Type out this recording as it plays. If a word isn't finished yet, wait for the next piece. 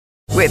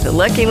With the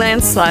Lucky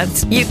Land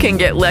Slots, you can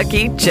get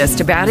lucky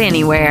just about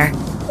anywhere.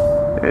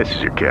 This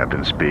is your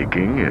captain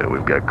speaking.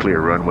 We've got clear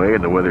runway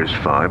and the weather's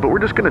fine, but we're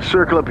just going to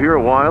circle up here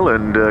a while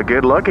and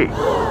get lucky.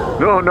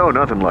 No,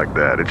 nothing like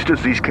that. It's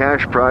just these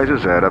cash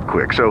prizes add up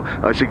quick. So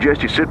I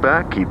suggest you sit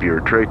back, keep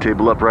your tray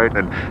table upright,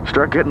 and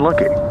start getting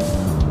lucky.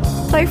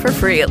 Play for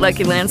free at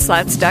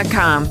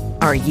LuckyLandSlots.com.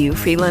 Are you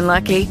feeling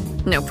lucky?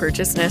 No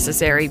purchase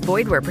necessary.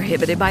 Void where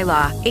prohibited by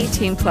law.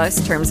 18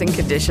 plus terms and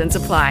conditions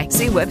apply.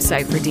 See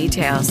website for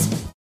details.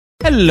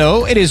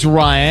 Hello, it is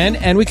Ryan,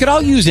 and we could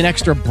all use an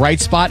extra bright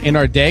spot in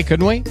our day,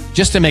 couldn't we?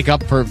 Just to make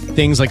up for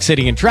things like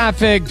sitting in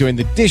traffic, doing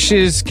the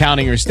dishes,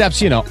 counting your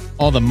steps,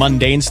 all the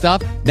mundane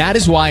stuff. That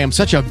is why I'm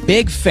such a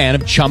big fan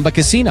of Chumba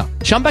Casino.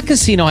 Chumba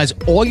Casino has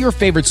all your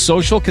favorite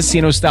social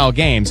casino-style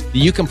games that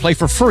you can play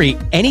for free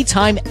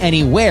anytime,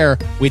 anywhere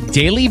with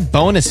daily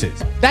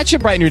bonuses. That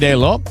should brighten your day a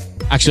little.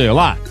 Actually, a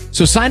lot.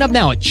 So sign up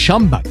now at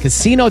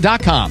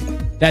ChumbaCasino.com.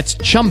 That's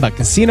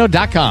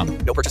ChumbaCasino.com.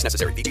 No purchase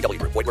necessary. VGW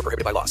Group. Void where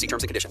prohibited by law. See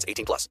terms and conditions.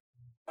 18 plus.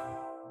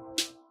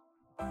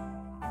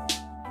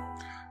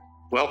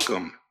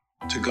 Welcome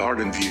to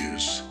Garden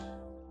Views.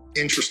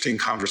 Interesting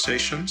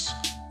conversations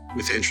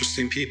with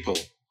interesting people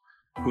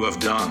who have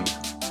done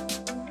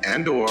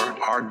and or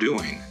are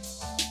doing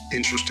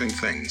interesting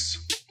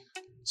things.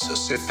 So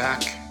sit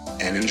back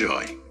and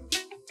enjoy.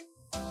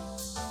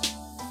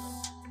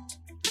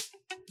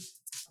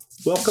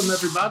 Welcome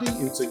everybody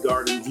into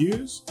Garden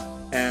Views,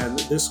 and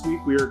this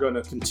week we are going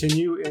to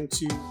continue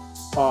into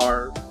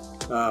our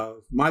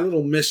my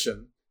little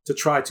mission to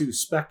try to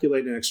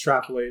speculate and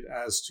extrapolate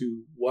as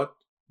to what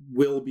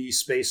will be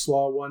space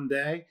law one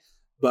day,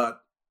 but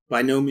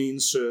by no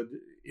means should,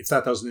 if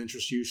that doesn't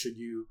interest you, should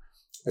you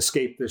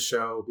escape this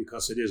show,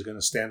 because it is going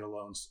to stand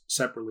alone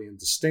separately and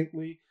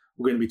distinctly.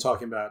 We're going to be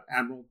talking about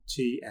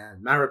admiralty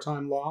and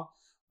maritime law.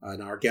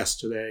 And our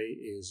guest today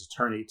is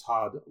attorney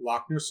Todd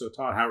Lochner. So,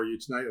 Todd, how are you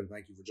tonight? And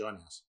thank you for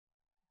joining us.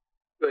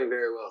 Doing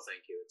very well,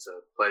 thank you. It's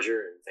a pleasure,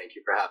 and thank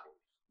you for having me.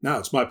 No,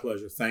 it's my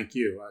pleasure. Thank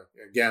you.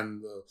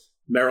 Again, the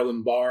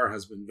Maryland Bar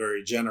has been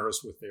very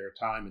generous with their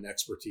time and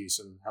expertise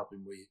in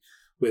helping me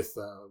with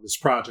this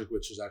project,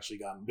 which has actually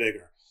gotten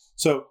bigger.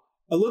 So,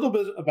 a little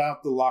bit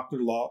about the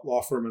Lochner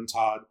Law Firm and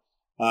Todd.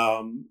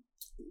 The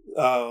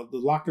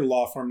Lochner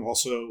Law Firm,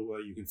 also,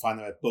 you can find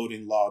them at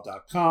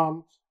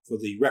boatinglaw.com. For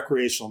the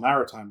recreational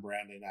maritime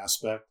branding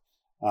aspect.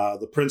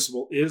 The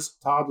principal is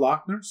Todd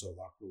Lochner, so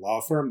Lochner Law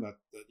Firm, that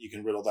you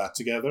can riddle that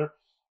together.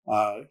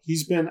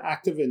 He's been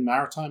active in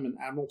maritime and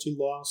admiralty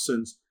law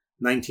since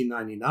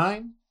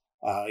 1999.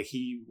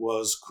 He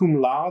was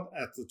cum laude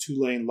at the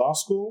Tulane Law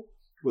School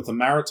with a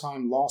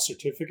maritime law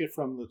certificate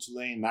from the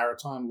Tulane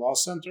Maritime Law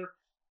Center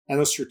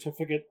and a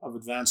certificate of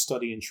advanced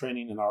study in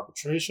training and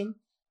arbitration.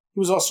 He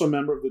was also a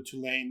member of the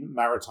Tulane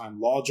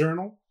Maritime Law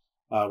Journal,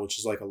 which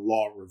is like a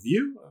law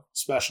review,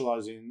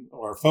 specializing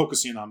or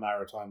focusing on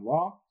maritime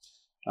law.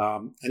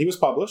 And he was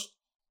published.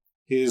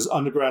 His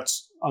undergraduate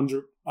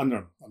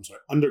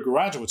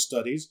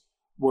studies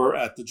were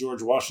at the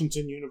George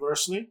Washington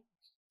University.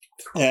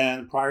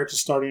 And prior to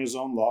starting his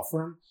own law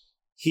firm,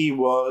 he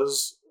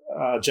was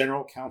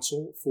general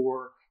counsel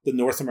for the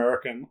North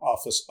American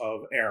office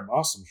of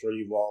Airbus. I'm sure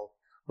you've all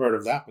heard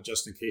of that, but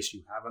just in case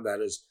you haven't, that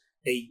is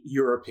a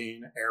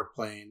European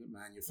airplane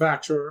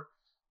manufacturer.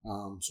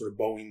 Sort of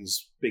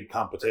Boeing's big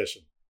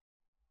competition.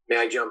 May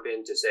I jump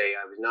in to say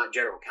I was not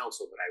general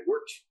counsel, but I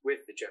worked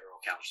with the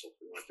general counsel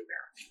for North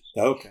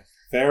America. Okay,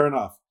 fair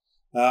enough.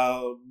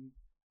 All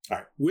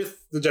right,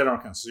 with the general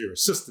counsel, you're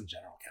assistant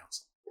general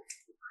counsel.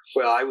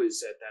 Well, I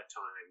was at that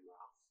time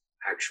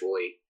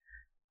actually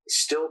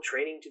still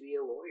training to be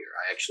a lawyer.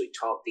 I actually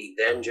taught the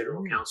then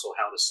general counsel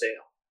how to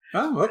sail.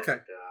 Oh, okay.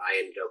 And, I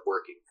ended up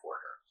working for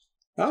her.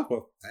 Oh,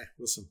 well, hey,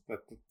 listen,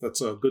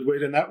 that's a good way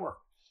to network.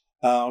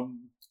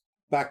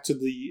 Back to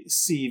the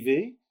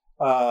CV.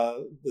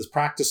 This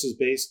practice is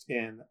based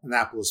in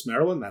Annapolis,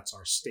 Maryland. That's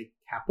our state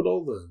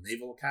capital. The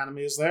Naval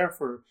Academy is there.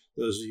 For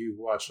those of you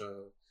who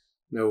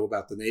know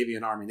about the Navy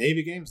and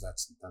Army-Navy games,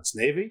 that's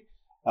Navy.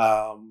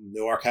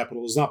 No, our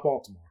capital is not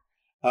Baltimore.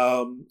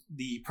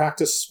 The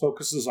practice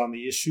focuses on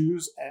the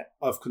issues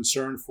of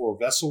concern for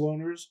vessel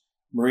owners,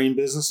 marine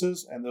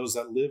businesses, and those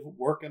that live,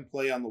 work, and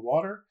play on the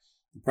water.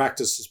 The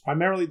practice is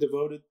primarily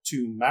devoted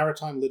to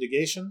maritime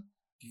litigation,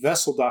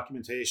 vessel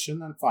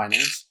documentation and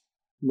finance,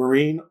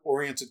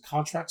 marine-oriented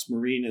contracts,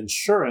 marine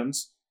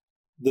insurance,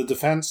 the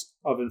defense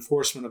of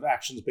enforcement of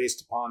actions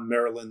based upon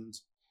Maryland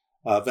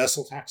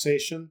vessel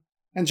taxation,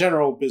 and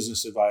general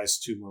business advice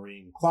to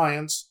marine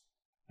clients.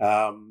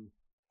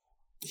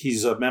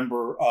 He's a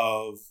member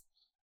of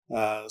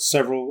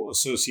several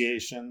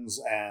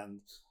associations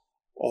and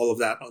all of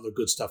that other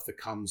good stuff that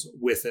comes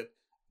with it.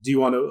 Do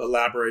you want to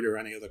elaborate or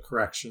any other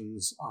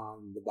corrections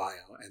on the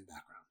bio and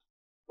background?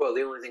 Well,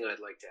 the only thing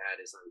I'd like to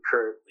add is I'm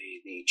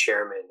currently the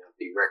chairman of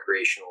the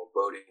Recreational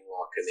Boating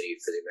Law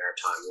Committee for the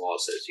Maritime Law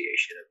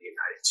Association of the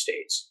United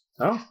States.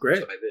 Oh,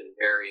 great. So I've been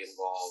very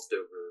involved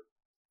over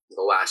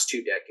the last 2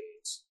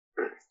 decades.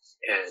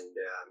 And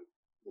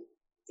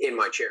in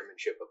my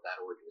chairmanship of that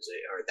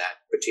organization or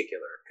that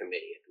particular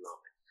committee at the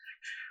moment.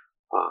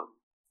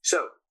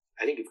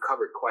 I think you've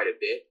covered quite a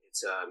bit.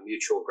 It's a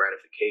mutual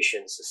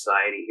gratification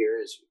society here,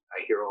 as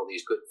I hear all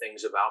these good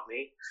things about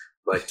me.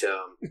 But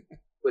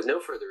with no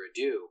further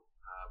ado,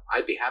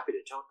 I'd be happy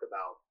to talk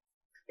about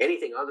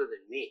anything other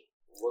than me.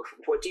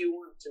 What do you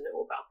want to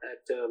know about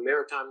that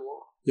maritime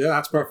law? Yeah,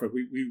 that's perfect.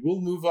 We will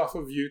move off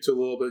of you to a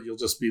little bit. You'll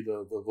just be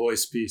the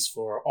voice piece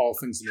for all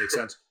things that make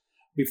sense.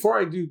 Before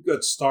I do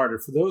get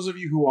started, for those of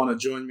you who want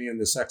to join me in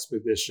this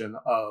expedition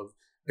of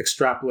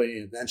extrapolating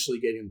and eventually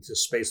getting into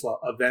space law,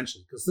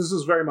 eventually, because this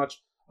is very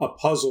much a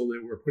puzzle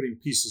that we're putting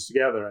pieces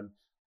together, and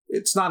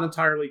it's not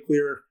entirely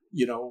clear,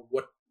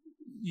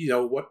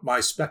 what my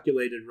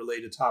speculated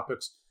related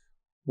topics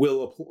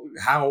will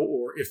how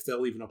or if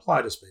they'll even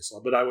apply to space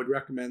law. But I would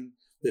recommend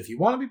that if you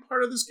want to be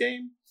part of this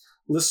game,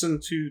 listen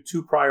to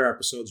 2 prior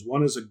episodes.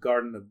 One is a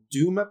Garden of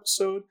Doom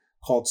episode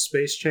called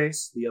Space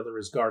Chase. The other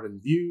is Garden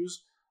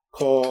Views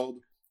called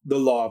The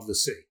Law of the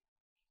Sea.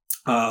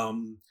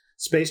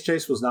 Space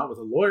Chase was not with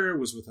a lawyer, it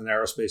was with an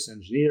aerospace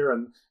engineer,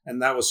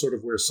 and that was sort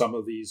of where some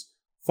of these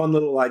fun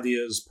little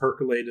ideas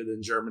percolated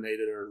and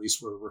germinated, or at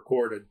least were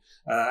recorded.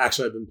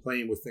 Actually, I've been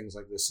playing with things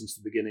like this since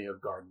the beginning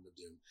of Garden of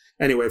Doom.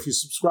 Anyway, if you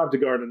subscribe to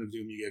Garden of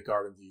Doom, you get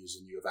Garden Views,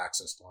 and you have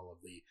access to all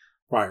of the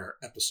prior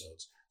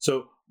episodes.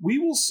 So we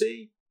will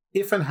see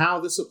if and how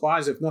this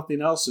applies. If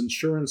nothing else,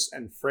 insurance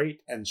and freight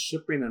and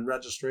shipping and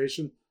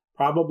registration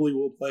probably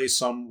will play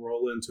some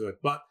role into it.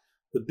 But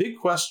the big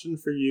question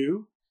for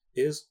you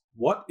is,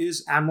 what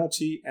is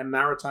admiralty and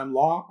maritime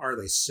law? Are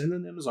they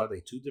synonyms? Are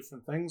they 2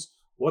 different things?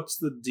 What's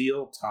the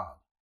deal, Todd?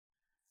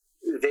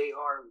 They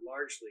are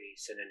largely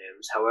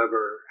synonyms.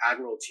 However,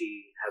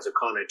 admiralty has a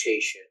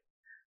connotation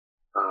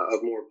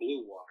of more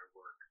blue water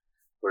work,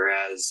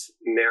 whereas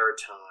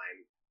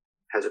maritime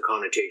has a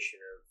connotation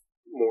of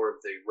more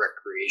of the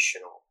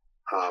recreational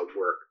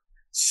work.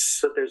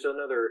 So there's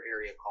another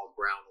area called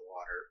brown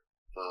water,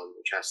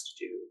 which has to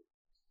do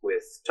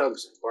with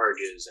tugs and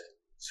barges and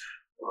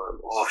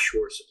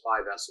offshore supply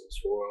vessels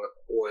for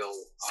oil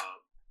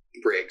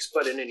rigs.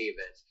 But in any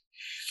event,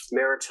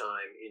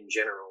 maritime in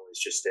general is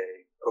just a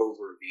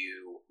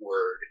overview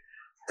word,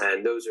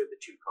 and those are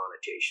the 2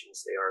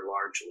 connotations. They are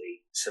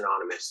largely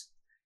synonymous.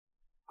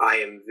 I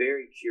am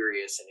very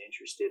curious and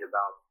interested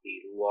about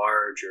the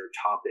larger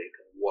topic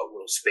of what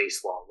will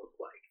space law look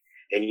like.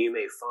 And you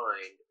may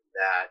find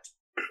that,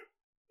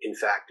 in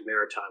fact,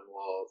 maritime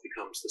law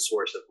becomes the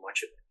source of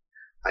much of it.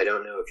 I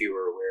don't know if you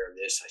were aware of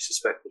this. I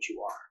suspect that you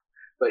are.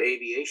 But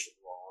aviation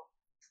law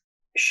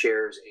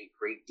shares a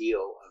great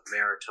deal of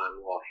maritime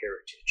law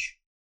heritage.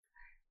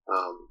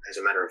 As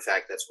a matter of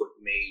fact, that's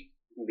what made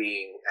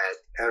being at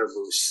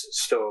Airbus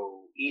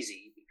so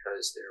easy,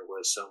 because there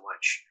was so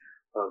much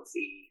of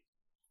the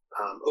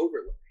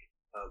overlay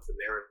of the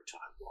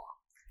maritime law.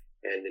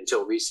 And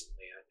until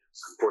recently,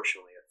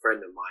 unfortunately, a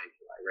friend of mine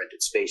who I rented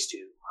space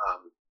to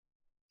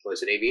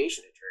was an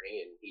aviation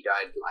attorney, and he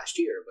died last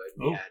year, but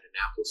he had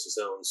Annapolis'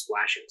 own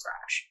splash and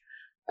crash,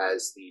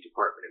 as the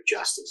Department of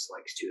Justice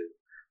likes to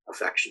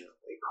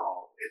affectionately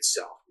call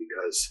itself,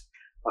 because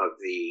of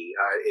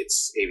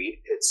its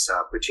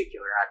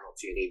particular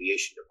admiralty and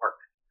aviation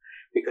department,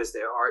 because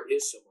there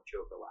is so much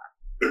overlap.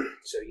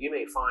 So you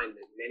may find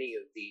that many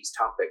of these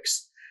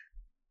topics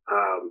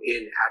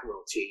in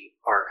admiralty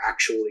are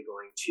actually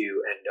going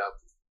to end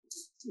up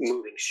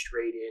moving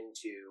straight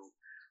into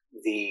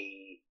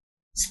the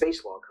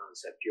space law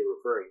concept you're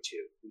referring to,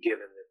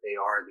 given that they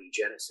are the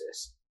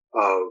genesis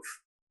of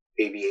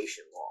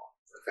aviation law,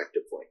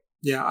 effectively.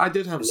 Yeah, I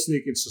did have a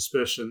sneaking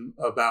suspicion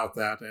about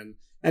that, and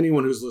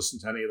anyone who's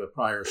listened to any of the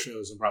prior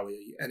shows, and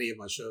probably any of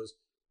my shows,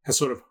 has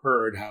sort of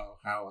heard how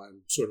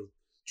I'm sort of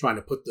trying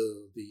to put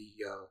the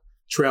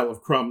trail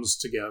of crumbs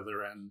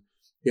together, and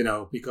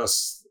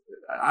because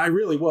I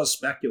really was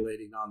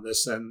speculating on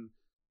this, and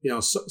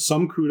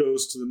some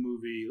kudos to the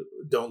movie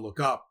Don't Look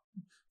Up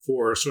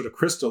for sort of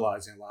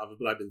crystallizing a lot of it,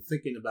 but I've been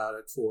thinking about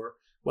it for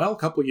a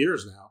couple of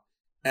years now,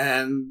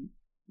 and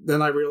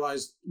then I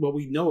realized,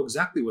 we know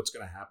exactly what's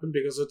going to happen,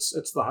 because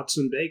it's the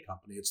Hudson Bay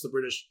Company, it's the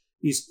British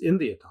East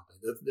India Company.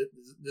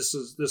 This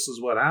is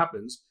what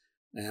happens,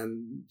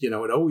 and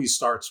it always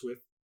starts with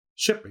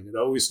shipping. It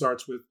always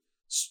starts with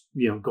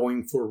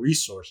going for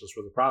resources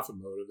for the profit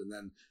motive,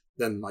 and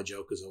then my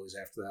joke is always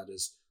after that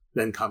is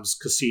then comes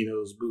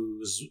casinos,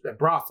 booze, and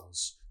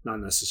brothels, not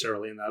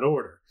necessarily in that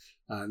order,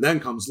 and then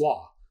comes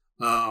law.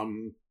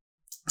 And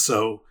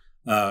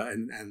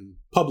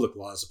public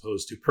law as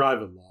opposed to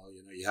private law.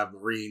 You have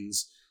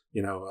Marines,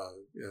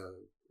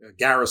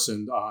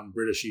 garrisoned on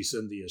British East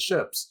India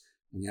ships,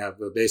 and you have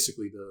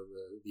basically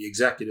the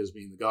executives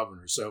being the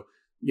governors. So,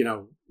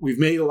 we've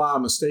made a lot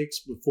of mistakes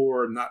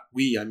before. Not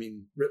we, I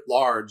mean, writ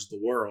large, the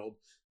world,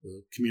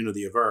 the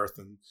community of Earth,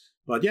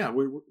 but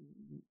we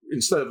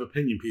instead of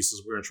opinion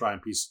pieces, we're going to try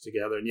and piece it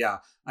together. And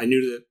I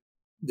knew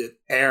that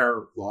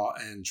air law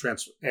and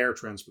air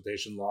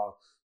transportation law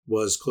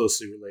was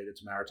closely related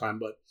to maritime,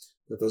 but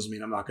that doesn't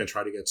mean I'm not going to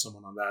try to get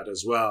someone on that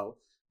as well,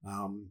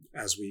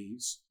 as we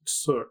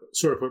sort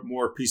of put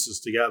more pieces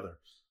together.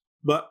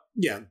 But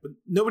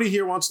nobody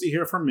here wants to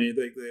hear from me.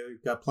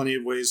 They've got plenty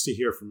of ways to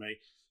hear from me.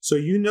 So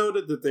you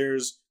noted that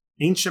there's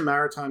ancient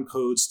maritime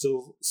codes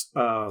still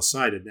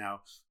cited.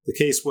 Now, the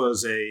case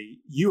was a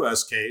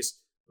U.S. case,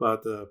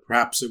 but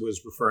perhaps it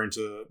was referring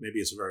to, maybe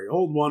it's a very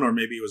old one, or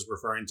maybe it was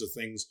referring to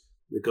things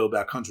that go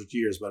back hundreds of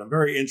years. But I'm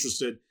very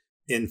interested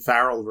in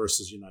Farrell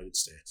versus United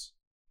States.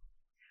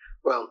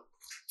 Well,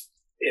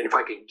 and if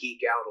I could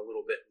geek out a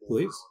little bit more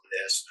Please. on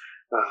this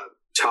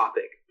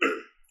topic,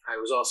 I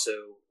was also,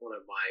 one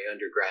of my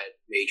undergrad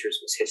majors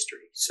was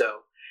history.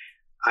 So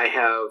I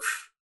have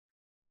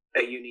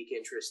a unique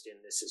interest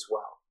in this as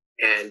well.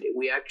 And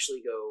we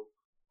actually go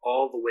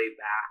all the way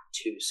back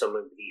to some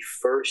of the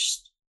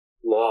first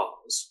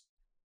laws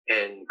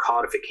and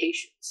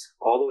codifications,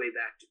 all the way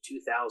back to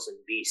 2000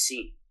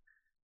 BC,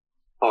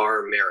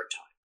 are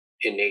maritime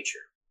in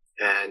nature.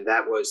 And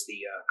that was the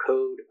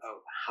Code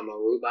of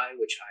Hammurabi,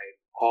 which I'm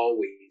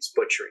always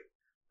butchering.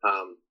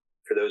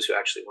 For those who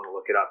actually want to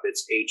look it up,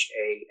 it's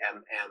Hammurabi.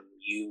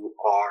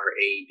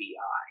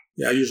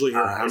 Yeah, I usually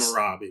hear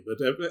Hammurabi, but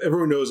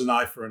everyone knows an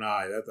eye for an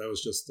eye. That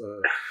was just,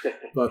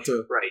 but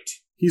right.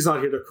 He's not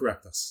here to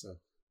correct us. So.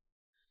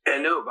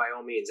 And no, by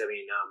all means. I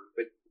mean,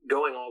 but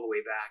going all the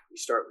way back, we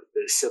start with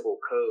the civil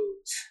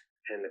codes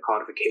and the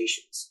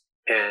codifications.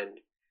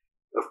 And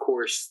of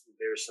course,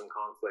 there's some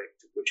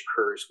conflict which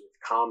occurs with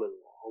common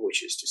law,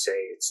 which is to say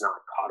it's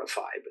not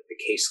codified, but the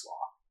case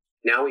law.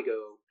 Now we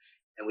go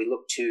and we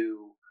look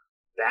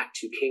back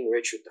to King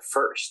Richard I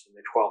in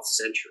the 12th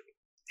century.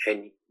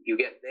 And you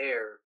get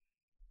there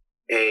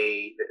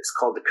it's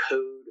called the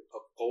Code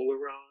of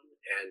Oleron.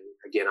 And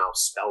again, I'll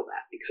spell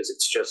that because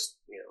it's just,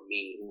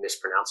 me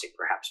mispronouncing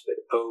perhaps, but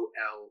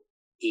Oleron.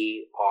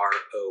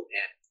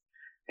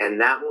 And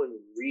that one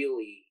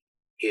really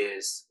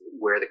is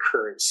where the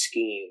current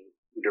scheme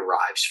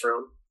derives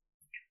from.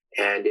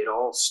 And it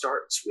all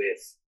starts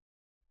with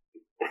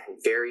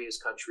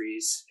various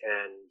countries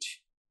and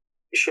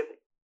shipping,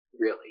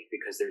 really,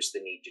 because there's the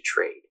need to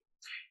trade.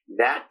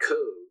 That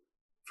code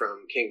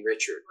from King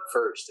Richard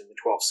I in the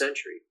 12th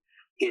century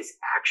is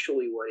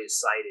actually what is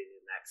cited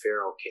in that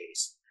Farrell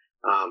case.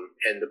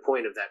 And the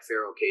point of that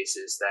Farrell case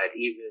is that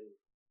even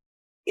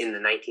in the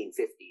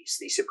 1950s,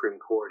 the Supreme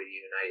Court of the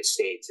United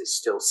States is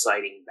still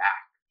citing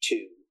back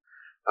to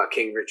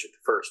King Richard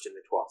I in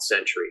the 12th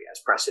century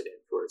as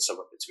precedent for some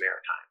of its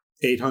maritime.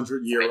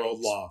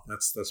 800-year-old law.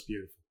 That's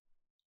beautiful.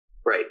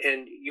 Right.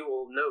 And you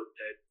will note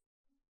that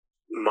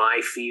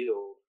my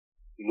field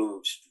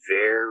moves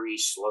very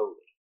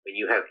slowly. When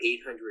you have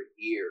 800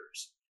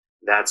 years,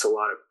 that's a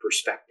lot of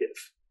perspective.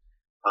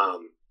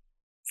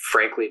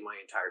 Frankly, my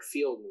entire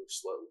field moves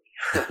slowly.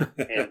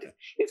 And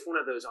it's one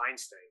of those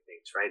Einstein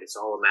things, right? It's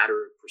all a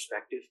matter of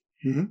perspective.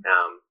 Mm-hmm.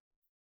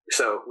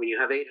 So when you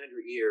have 800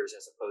 years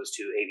as opposed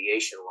to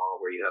aviation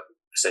law, where you have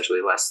essentially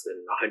less than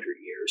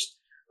 100 years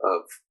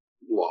of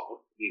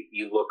law,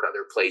 you look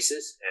other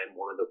places, and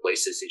one of the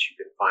places that you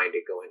can find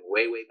it going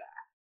way, way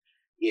back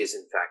is,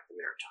 in fact, the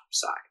maritime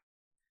side.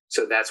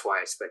 So that's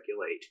why I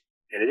speculate,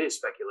 and it is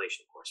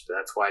speculation, of course, but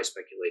that's why I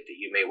speculate that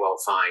you may well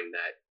find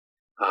that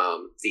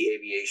the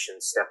aviation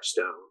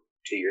stepstone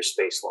to your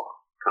space law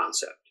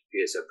concept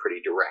is a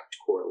pretty direct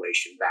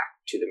correlation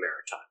back to the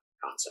maritime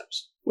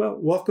concepts. Well,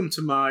 welcome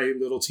to my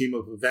little team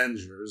of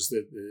Avengers.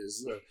 That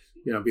is,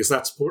 because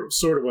that's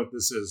sort of what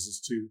this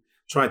is to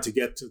try to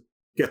get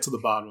to the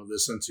bottom of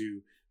this and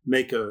to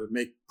make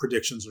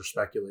predictions or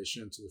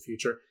speculation into the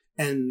future.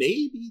 And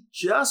maybe,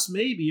 just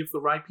maybe, if the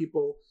right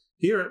people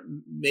hear it,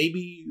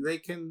 maybe they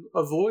can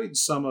avoid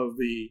some of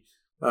the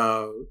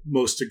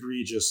most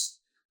egregious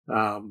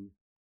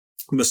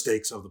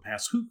mistakes of the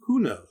past. Who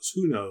knows?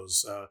 Who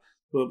knows?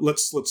 But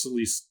let's at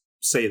least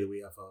say that we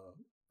have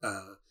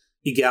a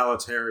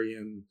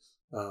egalitarian,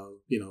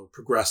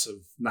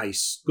 progressive,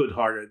 nice,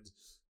 good-hearted,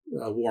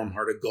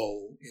 warm-hearted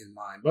goal in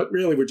mind. But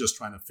really, we're just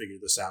trying to figure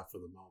this out for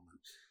the moment.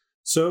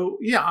 So,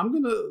 yeah, I'm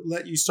going to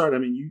let you start. I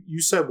mean,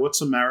 you said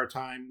what's a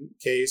maritime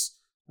case?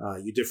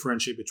 You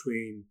differentiate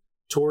between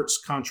torts,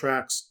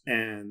 contracts,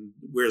 and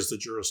where's the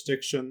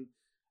jurisdiction.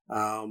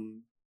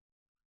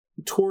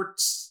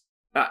 Torts,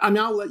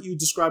 I'll let you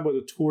describe what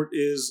a tort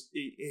is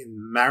in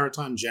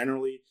maritime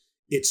generally.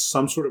 It's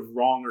some sort of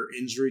wrong or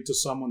injury to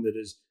someone that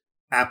is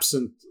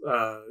absent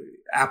a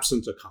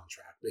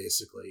contract,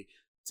 basically,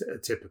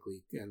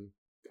 typically. And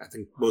I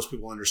think most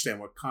people understand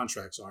what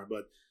contracts are,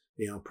 but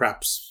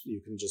perhaps you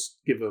can just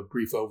give a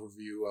brief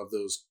overview of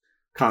those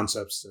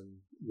concepts and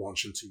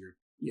launch into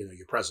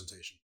your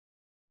presentation.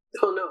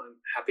 Oh no, I'm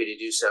happy to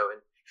do so.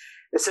 And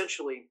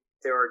essentially,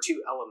 there are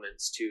two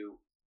elements to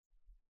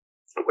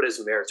what is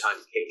a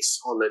maritime case.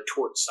 On the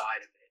tort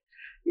side of it,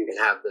 you can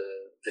have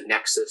the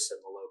nexus and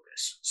the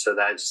locus. So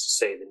that's to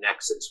say, the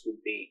nexus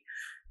would be,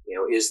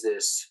 is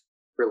this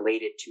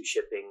related to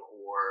shipping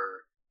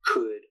or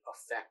could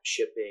affect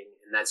shipping?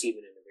 And that's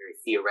even in a very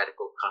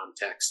theoretical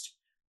context.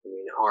 I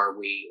mean, are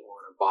we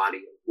on a body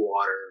of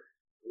water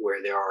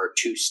where there are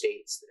two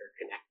states that are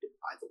connected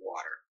by the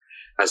water,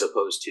 as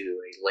opposed to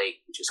a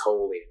lake which is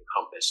wholly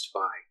encompassed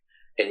by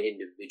an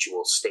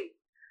individual state?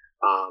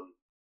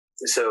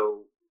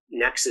 So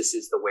nexus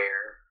is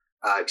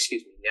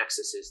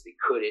nexus is the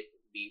could it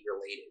be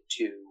related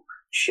to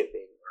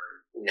shipping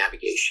or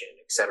navigation,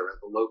 etc.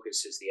 The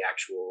locus is the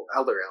actual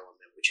other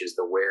element, which is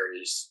the where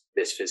is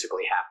this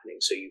physically happening.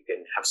 So you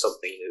can have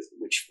something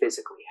which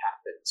physically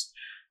happens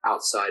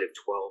outside of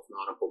 12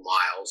 nautical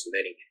miles of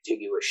any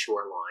contiguous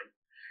shoreline,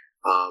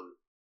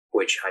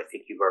 which I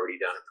think you've already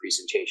done a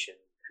presentation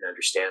and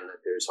understand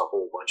that there's a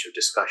whole bunch of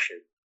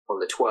discussion on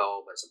the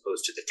 12 as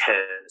opposed to the 10,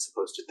 as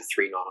opposed to the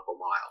 3 nautical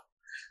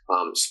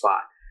mile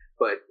spot.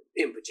 But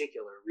in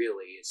particular,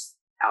 really, it's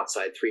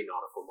outside 3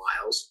 nautical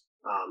miles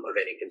of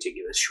any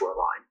contiguous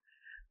shoreline.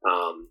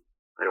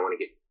 I don't want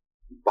to get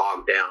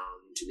bogged down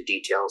into the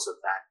details of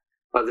that,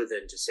 other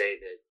than to say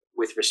that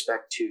with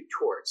respect to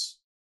torts,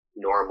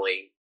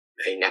 normally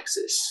a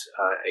nexus,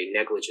 a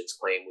negligence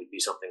claim would be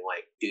something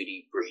like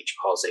duty, breach,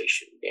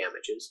 causation,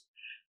 damages.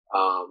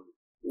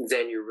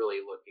 Then you're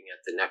really looking at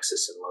the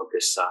nexus and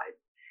locus side.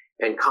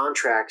 And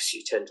contracts,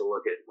 you tend to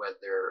look at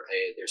whether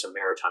there's a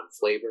maritime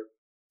flavor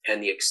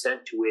and the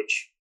extent to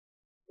which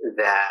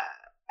that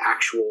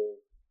actual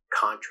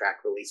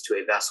contract relates to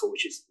a vessel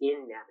which is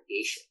in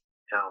navigation.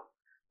 Now,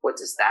 what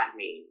does that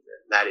mean?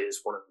 That is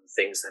one of the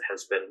things that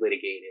has been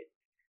litigated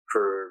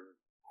for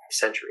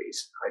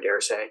centuries, I dare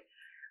say,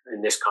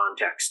 in this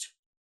context.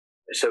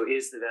 So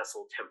is the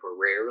vessel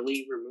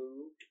temporarily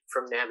removed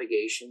from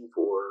navigation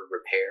for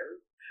repair,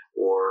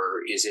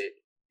 or is it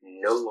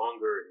no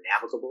longer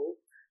navigable?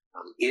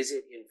 Is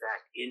it, in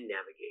fact, in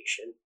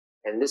navigation?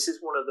 And this is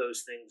one of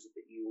those things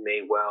that you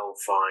may well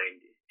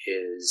find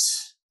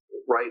is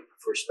ripe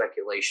for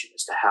speculation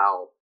as to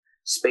how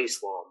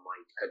space law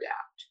might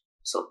adapt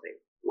something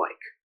like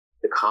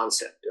the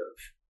concept of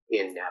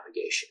in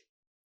navigation.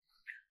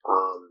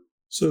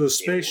 So the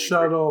space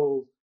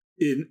shuttle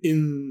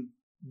in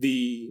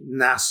the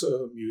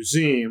NASA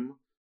museum,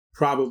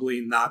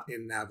 probably not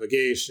in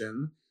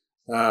navigation.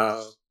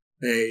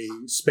 A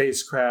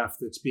spacecraft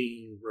that's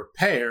being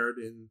repaired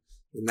in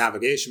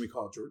navigation, we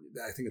call it,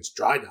 I think it's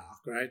dry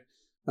dock, right?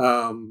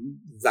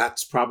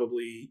 That's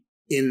probably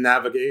in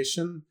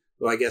navigation.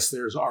 Though I guess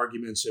there's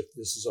arguments if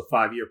this is a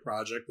 5-year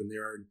project and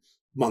they're in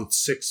month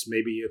 6,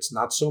 maybe it's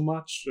not so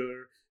much,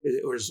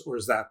 or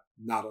is that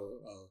not a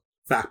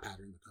fact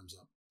pattern that comes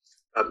up?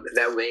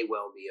 That may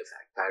well be a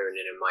fact pattern,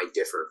 and it might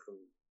differ from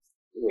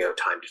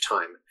time to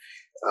time.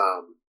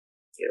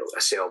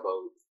 A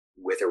sailboat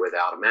with or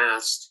without a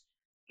mast,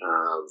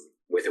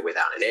 with or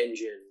without an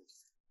engine.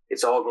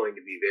 It's all going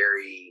to be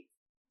very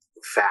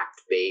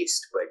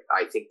fact-based, but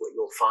I think what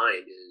you'll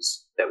find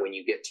is that when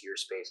you get to your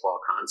space law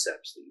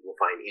concepts, that you will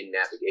find in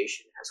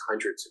navigation has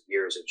hundreds of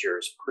years of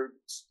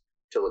jurisprudence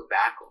to look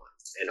back on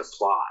and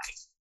apply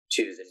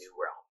to the new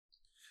realm.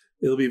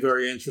 It'll be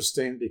very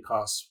interesting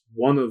because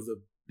one of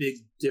the big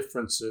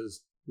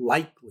differences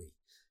likely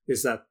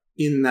is that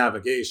in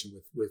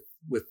navigation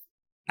with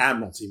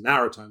Admiralty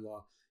maritime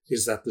law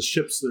is that the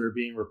ships that are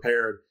being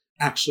repaired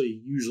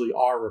actually usually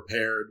are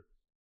repaired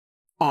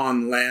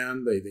on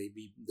land. They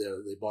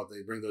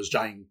bring those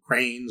giant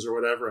cranes or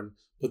whatever and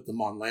put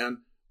them on land.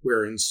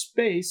 Where in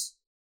space,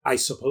 I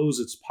suppose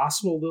it's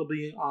possible they'll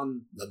be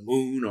on the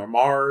moon or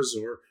Mars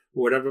or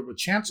whatever, but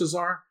chances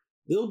are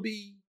they'll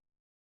be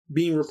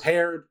being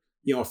repaired,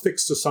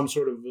 affixed to some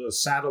sort of a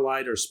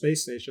satellite or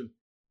space station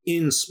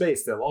in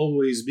space. They'll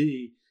always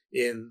be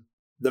in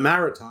the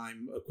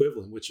maritime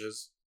equivalent, which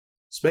is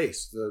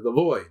space, the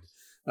void.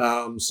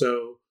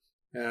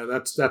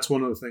 That's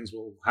one of the things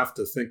we'll have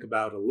to think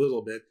about a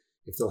little bit,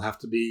 if there'll have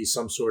to be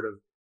some sort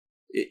of,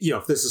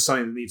 if this is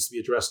something that needs to be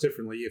addressed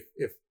differently,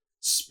 if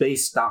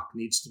space dock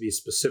needs to be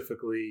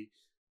specifically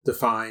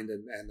defined,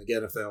 and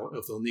again, if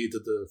they'll need to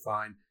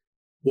define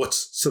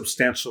what's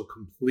substantial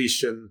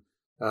completion,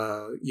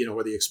 or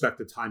the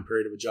expected time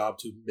period of a job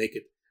to make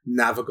it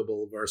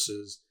navigable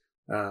versus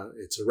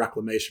it's a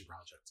reclamation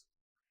project.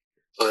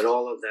 And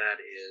all of that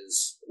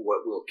is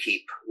what will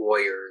keep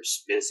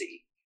lawyers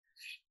busy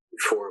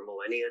for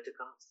millennia to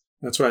come.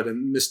 That's right.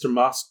 And Mr.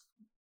 Musk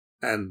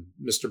and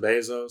Mr.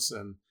 Bezos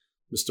and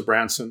Mr.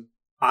 Branson,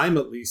 I'm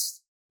at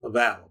least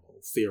available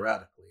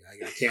theoretically.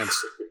 I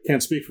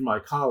can't speak for my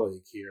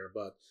colleague here,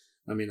 but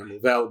I mean, I'm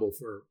available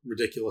for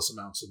ridiculous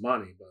amounts of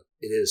money, but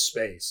it is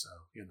space, so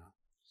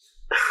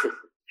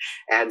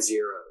Add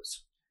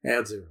zeros.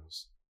 Add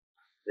zeros.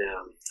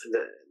 Yeah.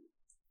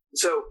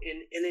 So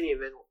in any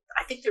event,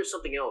 I think there's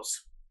something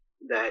else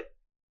that,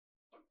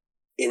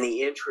 in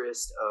the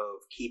interest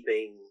of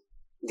keeping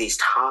these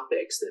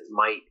topics that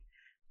might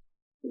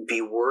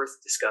be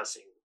worth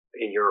discussing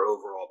in your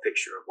overall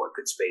picture of what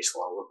could space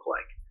law look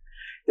like,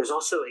 there's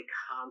also a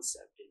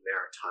concept in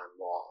maritime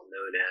law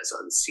known as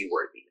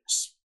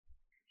unseaworthiness.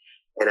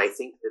 And I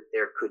think that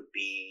there could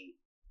be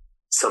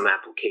some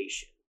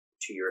application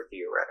to your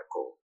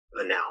theoretical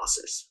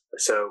analysis.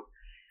 So,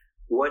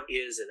 what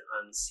is an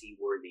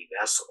unseaworthy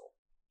vessel?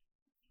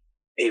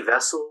 A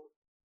vessel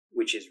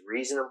which is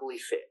reasonably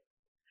fit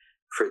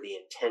for the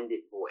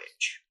intended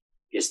voyage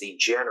is the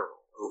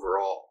general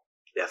overall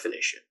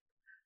definition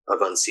of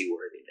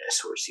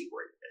unseaworthiness or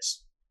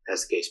seaworthiness,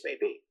 as the case may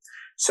be.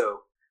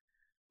 So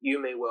you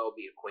may well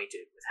be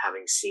acquainted with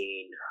having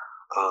seen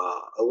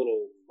a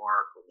little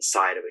mark on the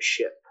side of a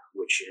ship,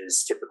 which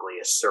is typically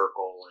a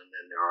circle and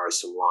then there are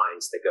some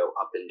lines that go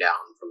up and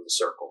down from the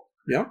circle.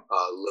 Yeah.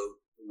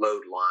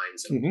 Load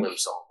lines and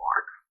Plimsoll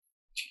mark.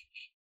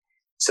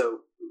 So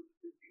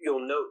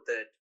you'll note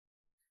that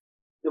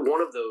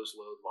one of those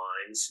load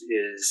lines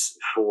is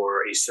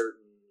for a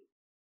certain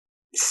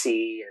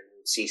sea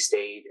and sea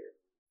state. And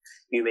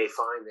you may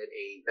find that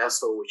a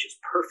vessel which is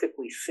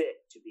perfectly fit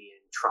to be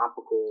in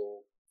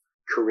tropical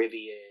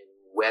Caribbean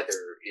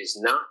weather is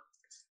not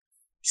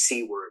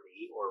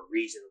seaworthy or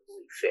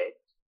reasonably fit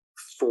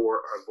for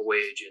a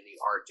voyage in the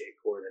Arctic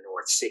or the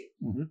North Sea.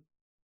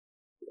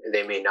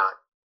 They may not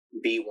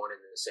be one and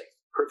the same.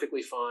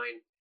 Perfectly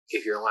fine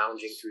if you're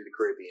lounging through the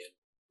Caribbean,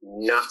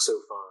 not so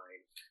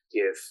fine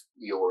if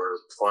you're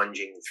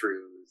plunging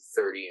through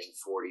 30 and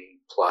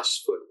 40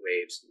 plus foot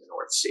waves in the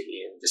North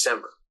Sea in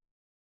December.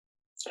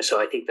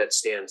 So I think that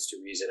stands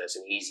to reason as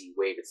an easy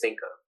way to think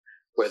of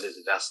whether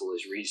the vessel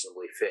is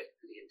reasonably fit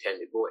for the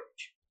intended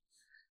voyage.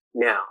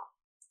 Now,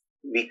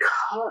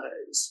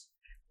 because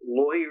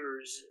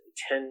lawyers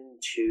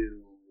tend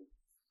to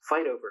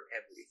fight over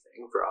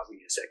everything for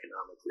obvious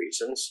economic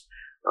reasons,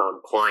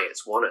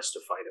 clients want us to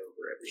fight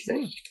over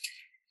everything,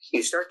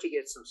 you start to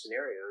get some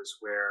scenarios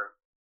where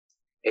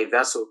a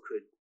vessel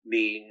could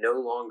be no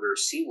longer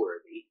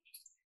seaworthy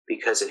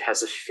because it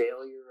has a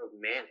failure of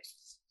manning.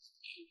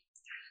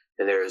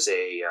 And there's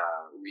a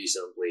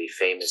reasonably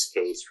famous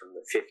case from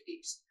the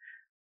 50s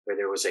where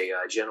there was a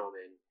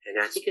gentleman,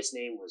 and I think his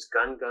name was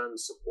Gungun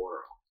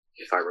Sapporo,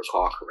 if I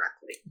recall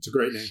correctly. It's a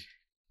great name.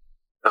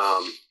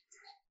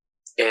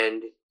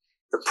 And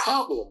the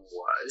problem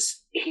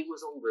was he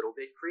was a little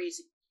bit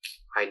crazy.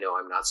 I know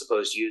I'm not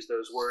supposed to use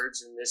those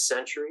words in this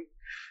century.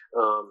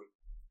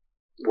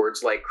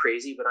 Words like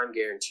crazy, but I'm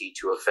guaranteed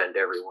to offend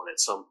everyone at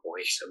some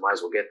point, so might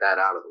as well get that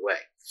out of the way.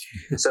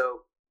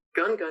 So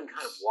Gungun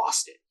kind of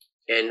lost it.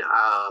 And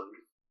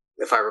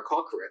if I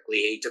recall correctly,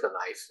 he took a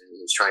knife and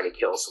was trying to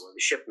kill some of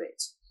his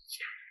shipmates.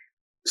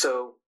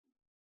 So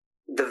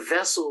the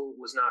vessel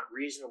was not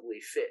reasonably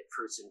fit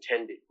for its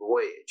intended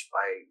voyage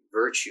by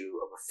virtue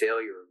of a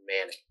failure of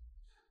manning.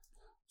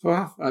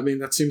 Well, I mean,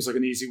 that seems like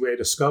an easy way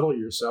to scuttle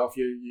yourself.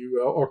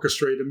 You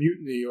orchestrate a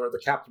mutiny, or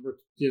the captain,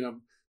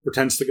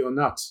 pretends to go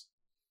nuts.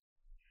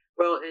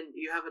 Well, and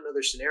you have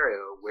another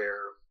scenario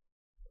where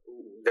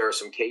there are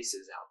some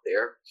cases out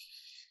there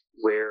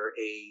where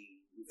a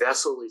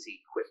vessel is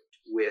equipped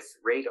with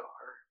radar,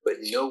 but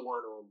no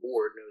one on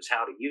board knows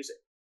how to use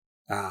it.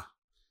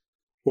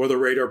 Or the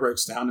radar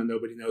breaks down and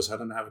nobody knows how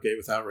to navigate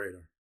without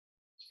radar.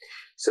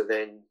 So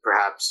then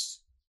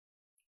perhaps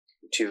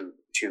to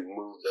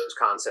move those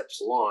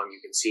concepts along, you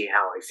can see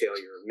how a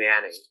failure of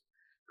manning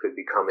could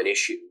become an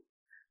issue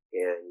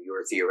in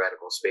your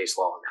theoretical space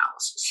law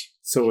analysis.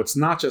 So it's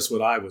not just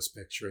what I was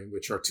picturing,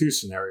 which are two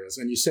scenarios.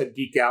 And you said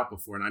geek out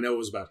before, and I know it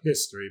was about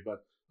history,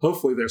 but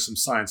hopefully there's some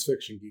science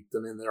fiction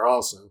geekdom in there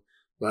also.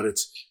 But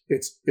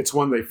it's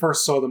when they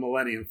first saw the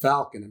Millennium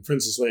Falcon, and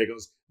Princess Leia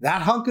goes,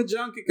 "That hunk of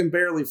junk, it can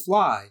barely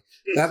fly."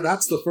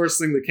 That's the first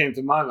thing that came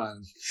to my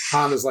mind.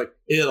 Han is like,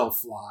 "It'll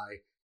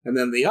fly." And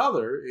then the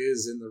other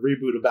is in the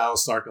reboot of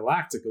Battlestar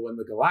Galactica, when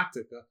the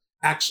Galactica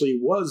actually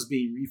was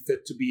being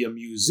refit to be a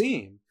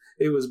museum.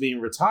 It was being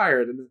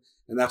retired, and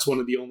that's one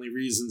of the only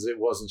reasons it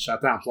wasn't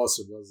shut down. Plus,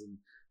 it wasn't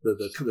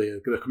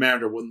the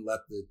commander wouldn't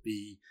let it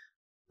be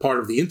part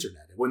of the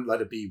internet. It wouldn't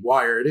let it be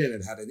wired in.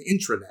 It had an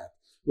intranet,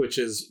 which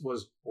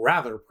was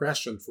rather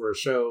prescient for a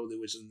show that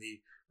was in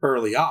the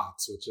early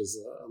aughts, which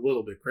is a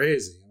little bit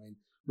crazy. I mean,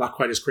 not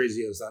quite as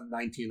crazy as that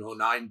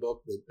 1909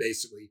 book that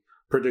basically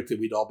predicted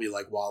we'd all be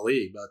like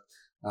Wall-E, but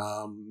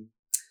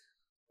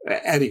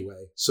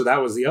anyway, so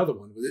that was the other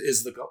one.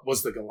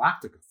 Was the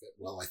Galactica fit?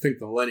 Well, I think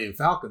the Millennium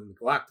Falcon and the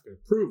Galactica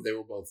proved they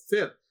were both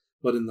fit,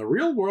 but in the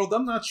real world,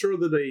 I'm not sure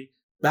that a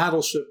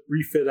battleship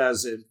refit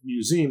as a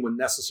museum would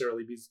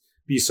necessarily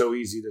be so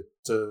easy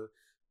to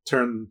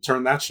turn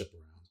that ship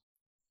around.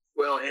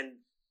 Well, and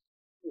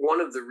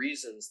one of the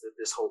reasons that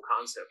this whole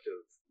concept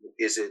of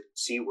is it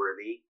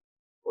seaworthy,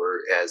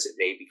 or as it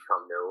may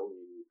become known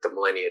in the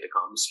millennia to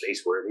come,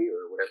 spaceworthy,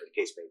 or whatever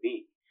the case may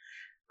be,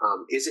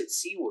 is it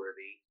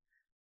seaworthy?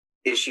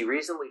 Is she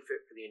reasonably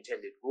fit for the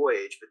intended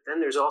voyage? But then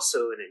there's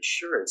also an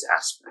insurance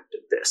aspect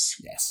of this.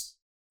 Yes.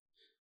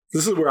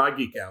 This is where I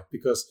geek out,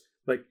 because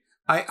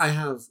I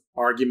have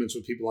arguments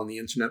with people on the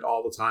internet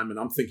all the time, and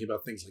I'm thinking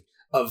about things like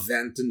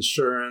event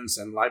insurance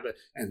and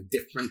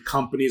different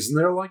companies, and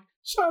they're like,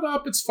 "Shut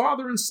up, it's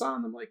father and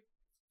son." I'm like,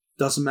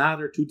 doesn't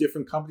matter, two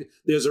different companies.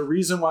 There's a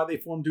reason why they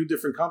formed two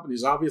different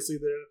companies. Obviously,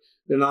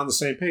 they're not on the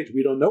same page.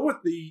 We don't know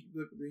what the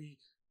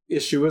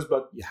issue is,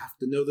 but you have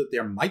to know that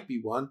there might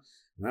be one.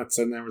 And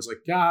everyone's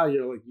like,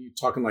 you're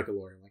talking like a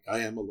lawyer. I'm like, I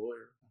am a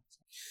lawyer.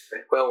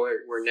 Well,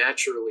 we're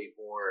naturally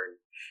born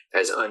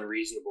as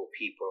unreasonable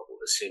people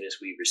as soon as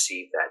we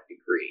receive that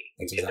degree.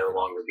 That's you can no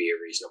longer be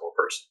a reasonable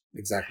person.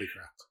 Exactly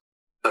correct.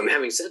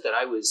 Having said that,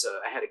 I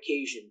had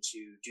occasion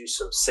to do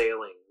some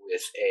sailing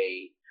with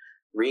a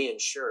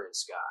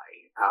reinsurance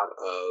guy out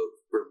of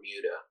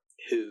Bermuda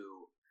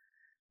who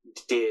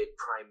did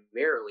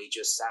primarily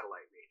just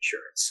satellite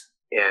reinsurance.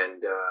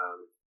 And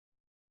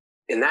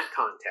in that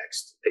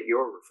context that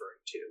you're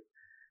referring to,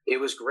 it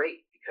was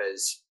great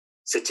because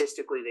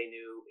statistically they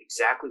knew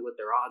exactly what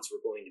their odds were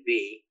going to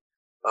be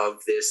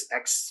of this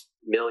X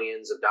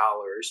millions of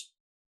dollars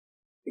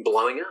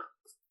blowing up.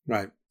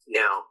 Right.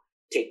 Now,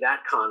 take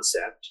that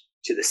concept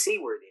to the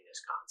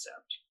seaworthiness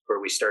concept, where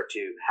we start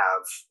to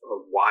have a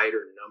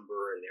wider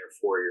number, and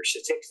therefore your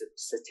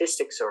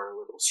statistics are a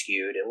little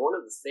skewed. And one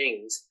of the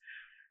things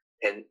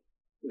and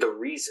the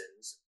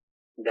reasons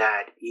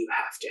that you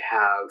have to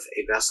have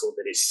a vessel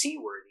that is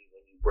seaworthy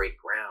when you break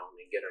ground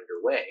and get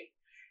underway,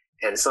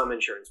 and some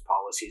insurance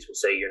policies will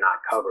say you're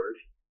not covered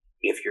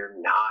if you're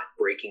not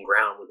breaking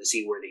ground with a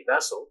seaworthy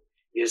vessel,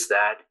 is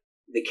that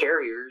the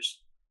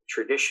carriers,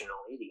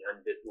 traditionally the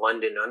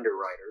London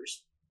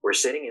underwriters, were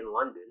sitting in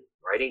London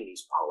writing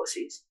these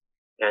policies,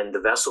 and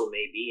the vessel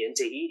may be in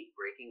Tahiti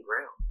breaking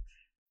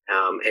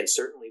ground. And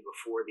certainly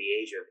before the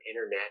age of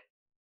internet,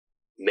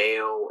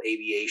 mail,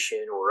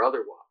 aviation, or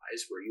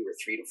otherwise, where you were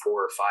 3 to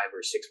 4 or 5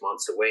 or 6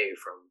 months away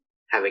from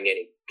having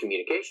any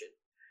communication,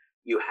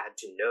 you had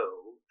to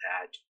know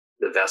that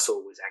the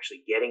vessel was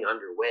actually getting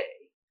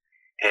underway.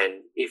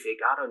 And if it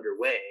got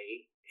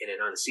underway in an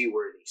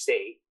unseaworthy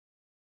state,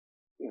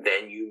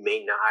 then you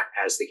may not,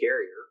 as the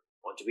carrier,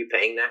 want to be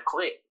paying that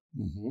claim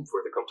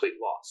for the complete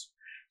loss.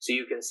 So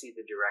you can see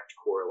the direct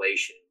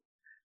correlation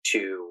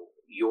to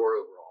your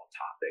overall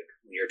topic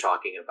when you're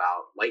talking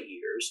about light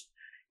years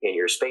in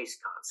your space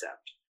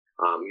concept.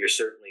 You're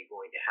certainly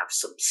going to have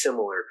some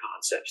similar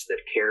concepts that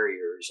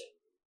carriers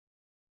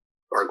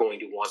are going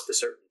to want the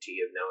certainty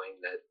of knowing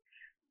that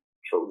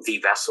the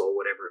vessel,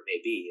 whatever it may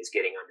be, is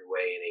getting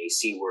underway in a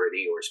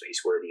seaworthy or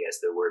spaceworthy, as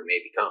the word may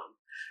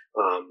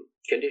become,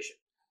 condition.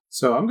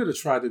 So I'm going to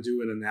try to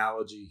do an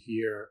analogy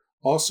here,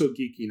 also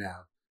geeking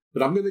out,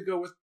 but I'm going to go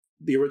with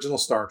the original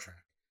Star Trek,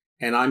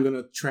 and I'm going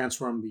to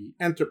transform the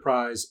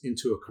Enterprise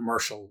into a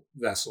commercial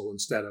vessel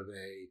instead of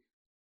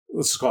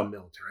let's call it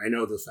military. I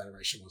know the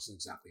Federation wasn't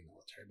exactly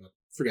military, but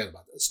forget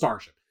about that.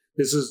 Starship.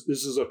 This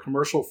is a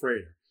commercial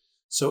freighter.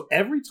 So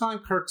every time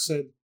Kirk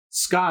said,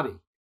 "Scotty,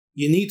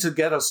 you need to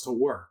get us to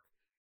work."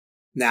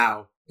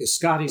 Now, is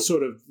Scotty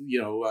sort of,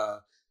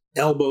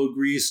 elbow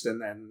greased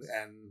and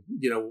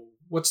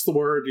what's the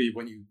word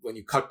when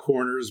you cut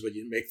corners, but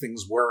you make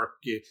things work?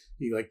 You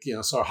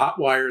sort of hot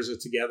wires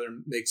it together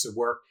and makes it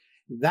work.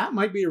 That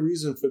might be a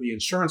reason for the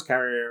insurance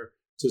carrier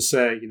to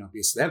say,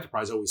 because the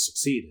Enterprise always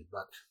succeeded,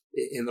 but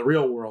in the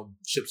real world,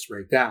 ships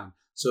break down.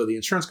 So the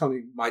insurance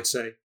company might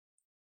say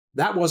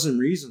that wasn't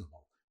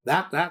reasonable.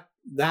 That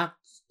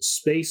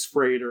space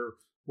freighter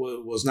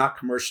was not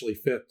commercially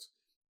fit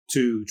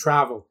to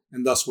travel,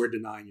 and thus we're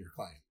denying your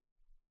claim.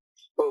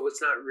 Well,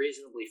 it's not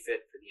reasonably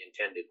fit for the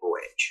intended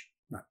voyage.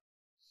 Right.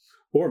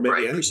 Or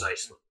maybe right,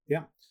 precisely.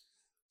 Yeah.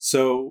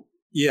 So,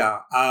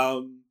 yeah.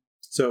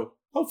 So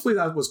hopefully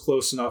that was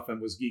close enough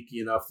and was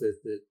geeky enough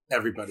that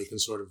everybody can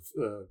sort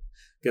of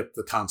get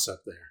the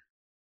concept there.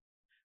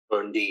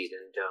 Indeed.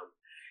 And,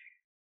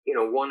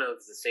 one of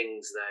the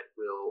things that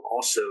will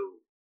also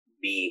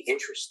be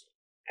interesting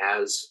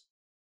as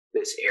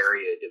this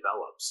area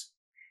develops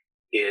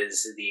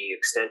is the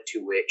extent to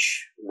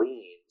which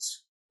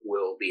liens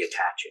will be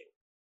attaching,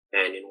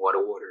 and in what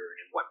order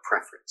and in what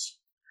preference.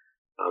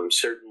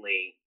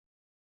 Certainly,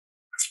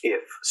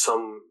 if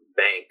some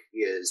bank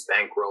is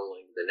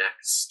bankrolling the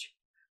next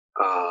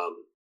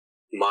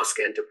Musk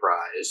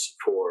Enterprise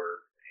for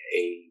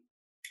a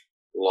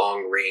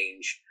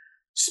long-range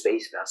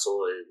space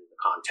vessel in the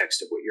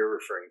context of what you're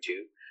referring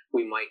to,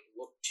 we might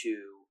look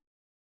to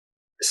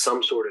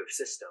some sort of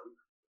system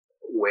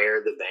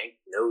where the bank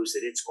knows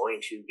that it's going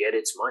to get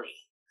its money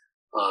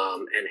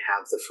and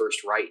have the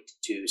first right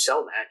to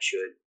sell that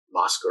should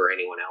Musk or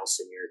anyone else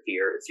in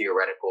your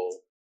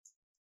theoretical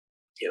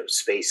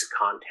space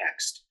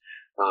context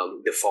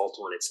default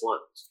on its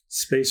loans.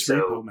 Space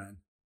repo man.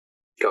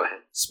 Go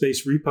ahead.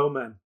 Space repo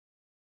man.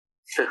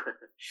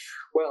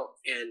 Well,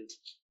 and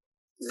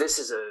this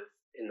is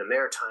in the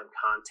maritime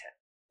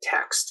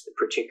context,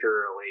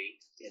 particularly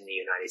in the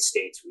United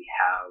States, we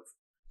have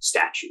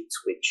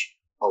statutes which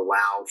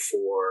allow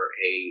for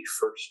a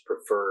first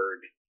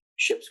preferred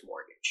ship's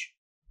mortgage.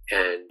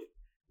 And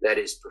that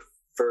is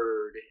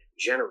preferred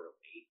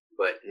generally,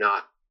 but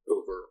not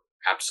over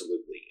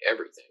absolutely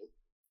everything.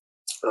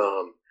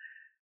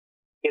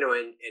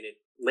 And it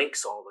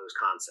links all those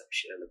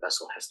concepts. The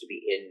vessel has to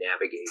be in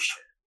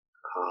navigation.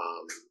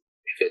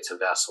 If it's a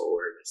vessel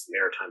or if it's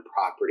maritime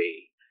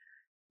property,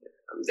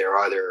 there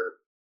are other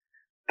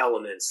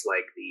elements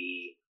like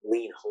the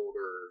lien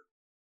holder,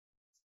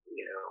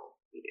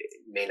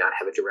 may not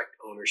have a direct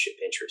ownership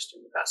interest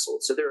in the vessel.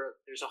 So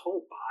there's a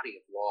whole body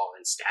of law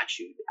and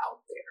statute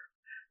out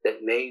there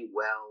that may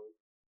well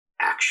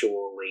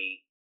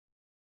actually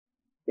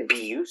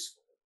be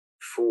useful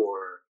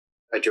for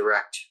a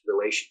direct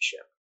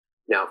relationship.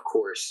 Now, of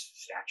course,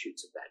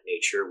 statutes of that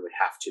nature would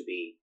have to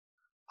be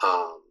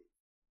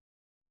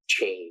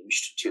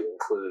changed to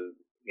include,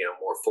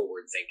 more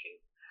forward thinking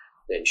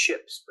than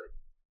ships, but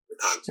the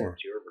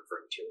concept you're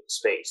referring to in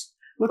space.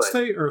 Let's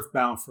stay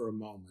earthbound for a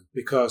moment,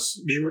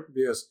 because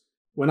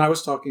when I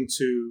was talking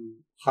to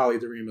Holly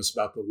DeRemus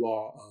about the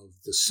law of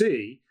the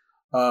sea,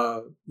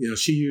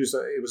 She used,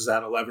 it was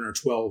that 11 or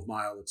 12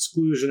 mile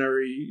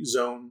exclusionary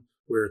zone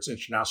where it's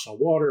international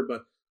water,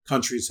 but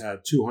countries had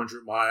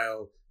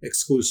 200-mile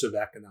exclusive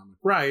economic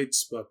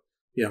rights. But,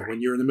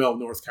 when you're in the middle of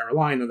North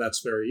Carolina,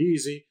 that's very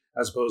easy,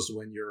 as opposed to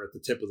when you're at the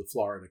tip of the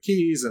Florida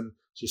Keys. And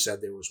she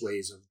said there was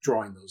ways of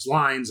drawing those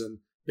lines and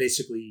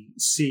basically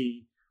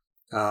sea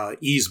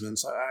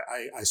easements,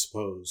 I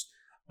suppose.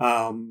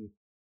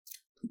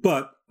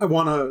 But I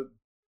want to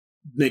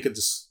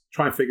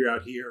try and figure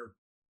out here,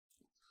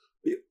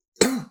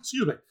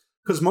 excuse me,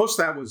 because most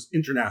of that was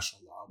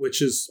international law,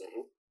 which is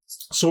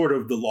sort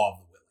of the law of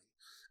the willing.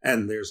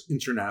 And there's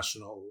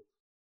international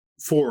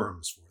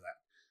forums for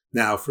that.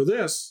 Now, for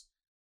this,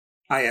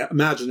 I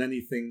imagine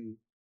anything,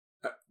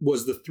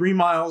 was the 3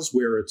 miles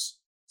where it's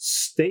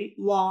state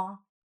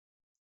law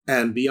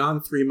and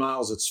beyond 3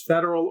 miles it's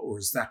federal, or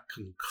is that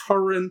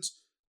concurrent?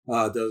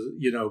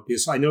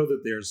 Because I know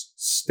that there's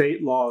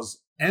state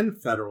laws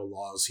and federal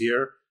laws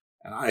here,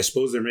 and I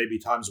suppose there may be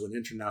times when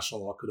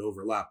international law could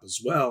overlap as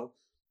well.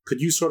 Could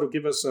you sort of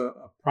give us a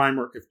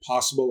primer, if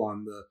possible,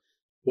 on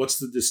what's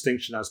the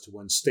distinction as to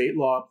when state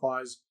law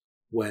applies,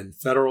 when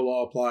federal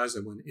law applies,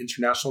 and when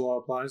international law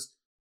applies?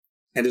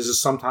 And is it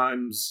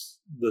sometimes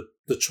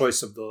the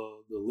choice of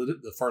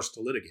the first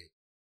to litigate?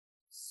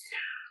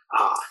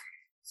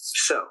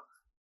 So,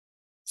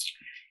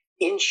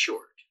 in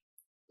short,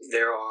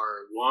 there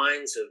are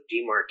lines of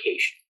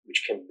demarcation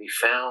which can be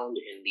found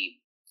in the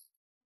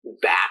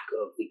back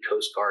of the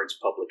Coast Guard's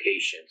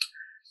publication,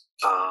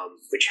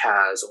 which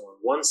has on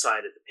one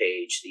side of the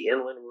page the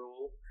inland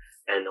rule,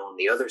 and on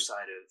the other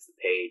side of the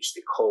page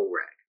the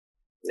COLREG.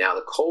 Now,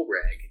 the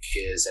COLREG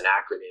is an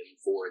acronym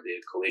for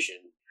the collision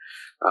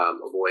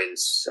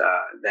avoidance,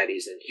 that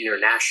is an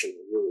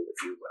international rule,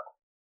 if you will.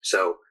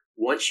 So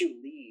once you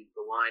leave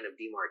the line of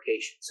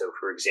demarcation, so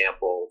for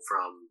example,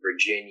 from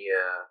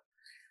Virginia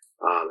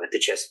at the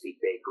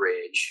Chesapeake Bay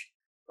Bridge,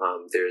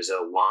 there's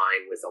a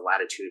line with a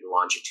latitude and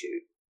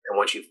longitude. And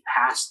once you've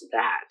passed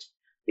that,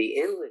 the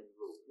inland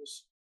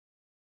rules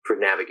for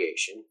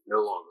navigation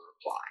no longer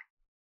apply.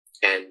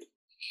 And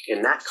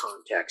in that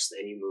context,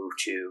 then you move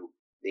to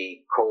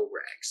the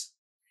COLREGs.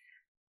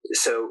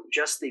 So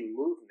just the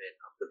movement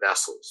of the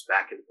vessels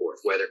back and forth,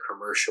 whether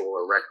commercial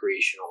or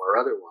recreational or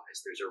otherwise,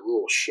 there's a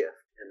rule shift,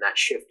 and that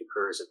shift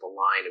occurs at the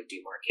line of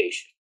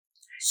demarcation.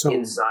 So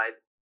inside,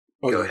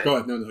 go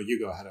ahead. No, you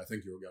go ahead. I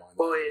think you were going.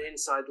 Well,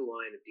 inside the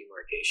line of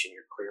demarcation,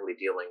 you're clearly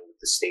dealing with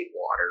the state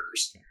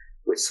waters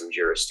with some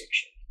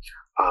jurisdiction.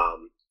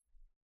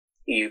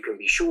 You can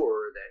be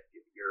sure that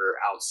if you're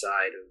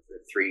outside of the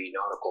 3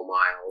 nautical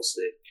miles,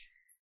 that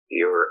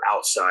you're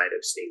outside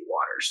of state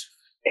waters.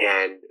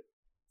 And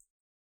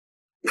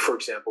for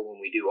example,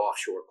 when we do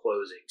offshore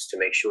closings, to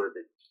make sure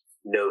that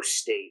no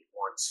state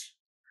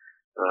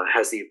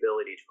has the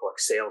ability to collect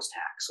sales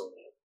tax on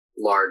a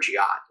large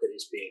yacht that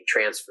is being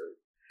transferred,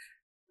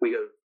 we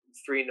go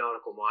 3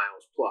 nautical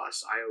miles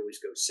plus. I always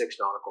go 6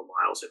 nautical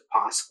miles if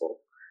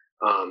possible,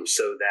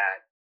 so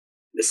that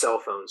the cell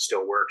phone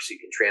still works. You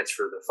can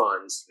transfer the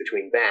funds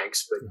between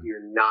banks, but you're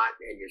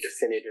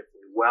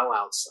definitively well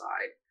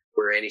outside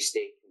where any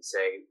state can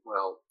say,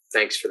 well,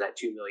 thanks for that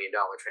 $2 million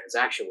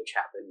transaction which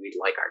happened. We'd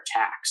like our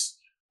tax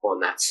on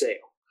that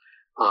sale.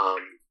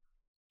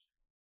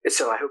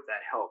 So I hope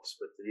that helps.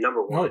 But the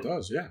number one... Oh, it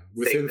does, yeah.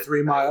 Within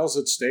 3 miles,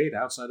 it's state.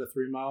 Outside of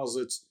 3 miles,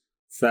 it's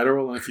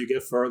federal. And if you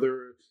get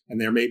further, and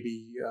there may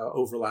be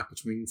overlap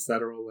between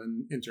federal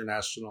and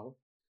international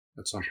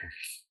at some point.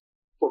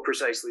 Well,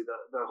 precisely.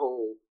 The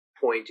whole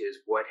point is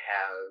what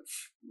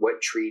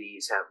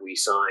treaties have we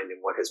signed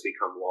and what has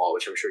become law,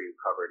 which I'm sure you've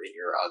covered in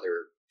your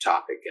other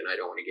topic. And I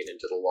don't want to get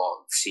into the law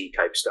of the sea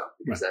type stuff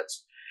because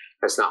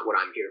that's not what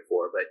I'm here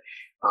for. But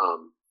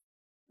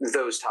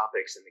those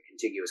topics and the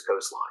contiguous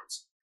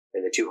coastlines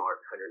and the 200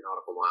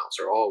 nautical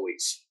miles are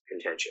always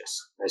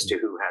contentious as to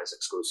who has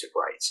exclusive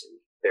rights in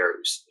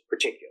those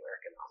particular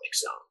economic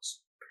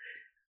zones.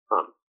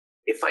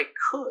 If I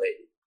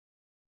could,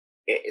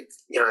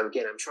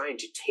 again, I'm trying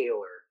to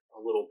tailor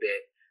a little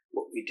bit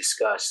what we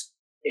discussed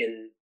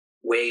in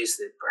ways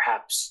that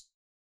perhaps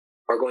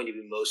are going to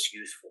be most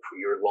useful for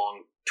your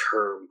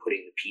long-term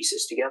putting the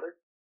pieces together.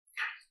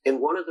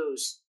 And one of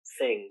those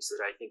things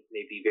that I think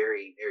may be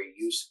very, very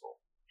useful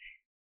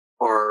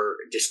are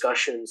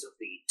discussions of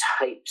the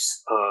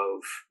types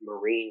of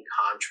marine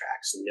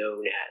contracts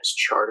known as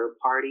charter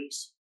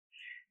parties.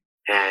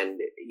 And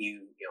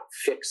you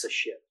fix a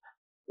ship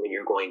when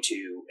you're going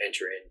to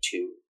enter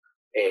into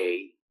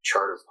a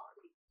charter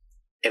party.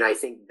 And I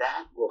think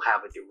that will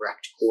have a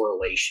direct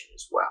correlation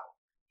as well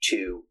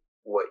to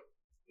what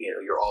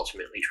you're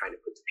ultimately trying to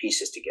put the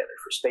pieces together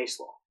for space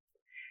law.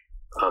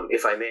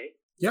 If I may?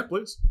 Yeah,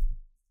 please.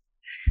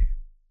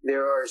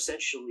 There are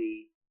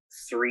essentially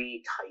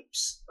 3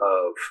 types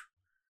of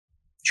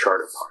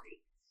charter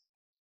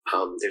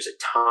party. There's a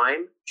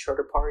time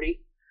charter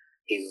party,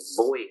 a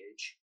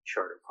voyage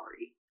charter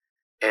party,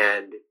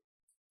 and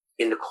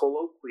in the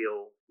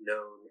colloquial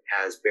known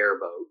as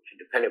bareboat, and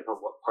depending upon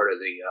what part of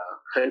the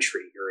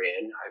country you're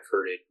in, I've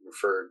heard it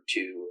referred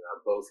to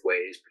both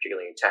ways,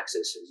 particularly in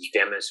Texas, as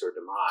demis or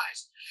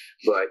demise.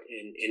 But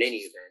in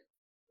any event,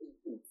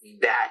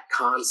 that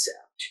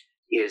concept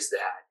is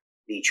that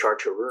the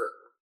charterer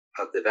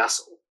of the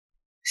vessel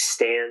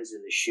stands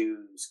in the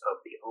shoes of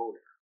the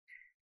owner,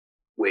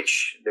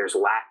 which there's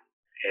Latin.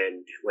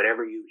 And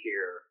whenever you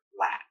hear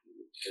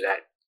Latin,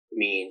 that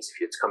means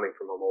if it's coming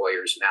from a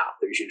lawyer's mouth,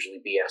 there's usually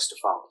BS to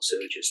follow. So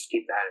just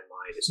keep that in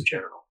mind as a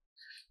general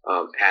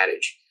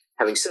adage.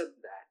 Having said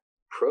that,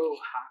 pro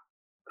hoc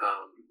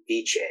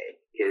vice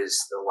is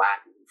the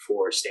Latin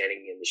for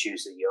standing in the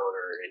shoes of the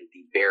owner and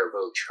the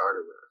bareboat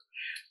charterer.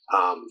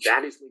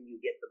 That is when you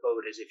get the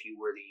boat as if you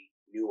were the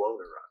new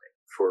owner of it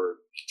for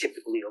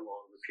typically a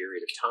longer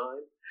period of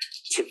time.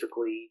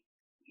 Typically,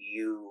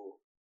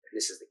 and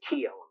this is the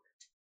key element,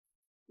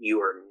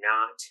 you are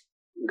not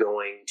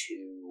going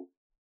to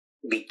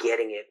be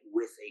getting it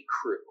with a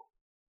crew.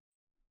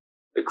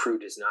 The crew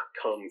does not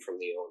come from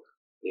the owner.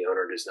 The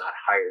owner does not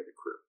hire the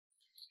crew.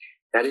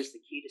 That is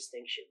the key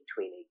distinction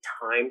between a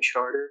time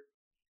charter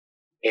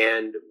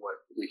and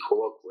what we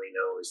colloquially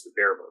know as the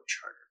bareboat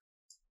charter.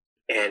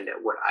 And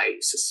what I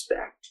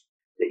suspect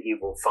that you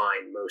will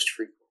find most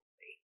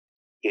frequently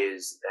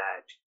is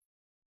that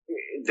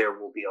there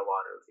will be a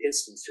lot of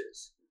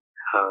instances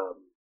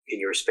in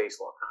your space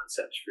law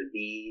concepts for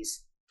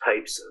these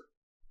types of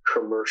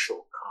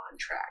commercial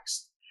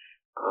contracts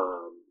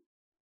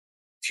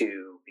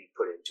to be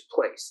put into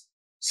place.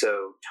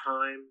 So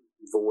time,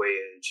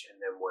 voyage, and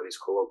then what is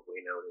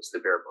colloquially known as the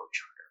bareboat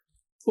charter.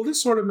 Well,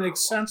 this sort of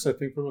makes sense, I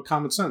think, from a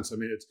common sense. I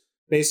mean, it's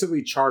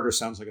basically charter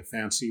sounds like a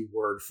fancy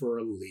word for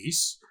a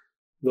lease.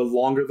 The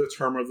longer the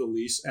term of the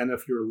lease, and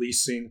if you're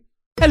leasing...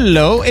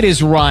 Hello, it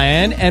is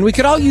Ryan, and we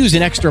could all use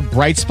an extra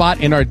bright spot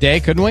in our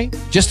day, couldn't we?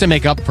 Just to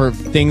make up for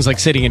things like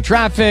sitting in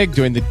traffic,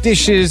 doing the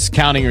dishes,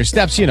 counting your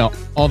steps,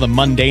 all the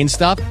mundane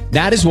stuff.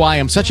 That is why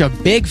I'm such a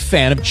big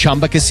fan of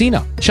Chumba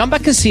Casino. Chumba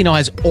Casino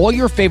has all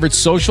your favorite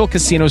social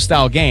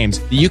casino-style games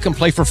that you can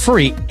play for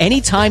free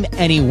anytime,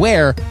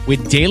 anywhere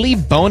with daily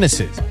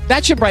bonuses.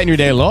 That should brighten your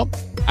day a little.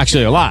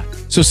 Actually, a lot.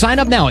 So sign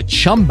up now at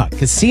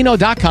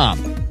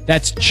ChumbaCasino.com.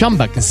 That's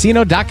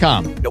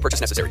ChumbaCasino.com. No purchase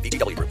necessary.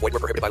 VGW Group. Void where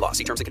prohibited by law.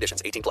 See terms and conditions.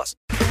 18+.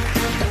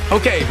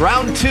 Okay,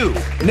 round two.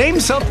 Name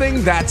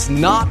something that's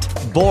not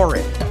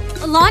boring.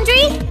 A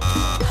laundry?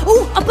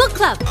 Ooh, a book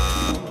club.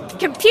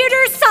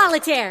 Computer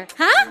solitaire,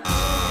 huh?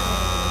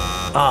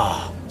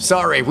 Ah,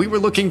 sorry. We were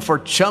looking for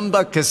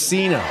Chumba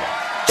Casino.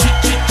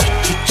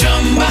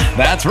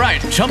 That's right.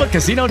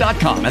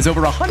 ChumbaCasino.com has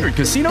over 100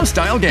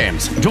 casino-style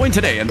games. Join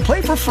today and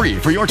play for free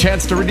for your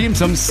chance to redeem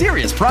some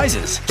serious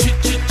prizes.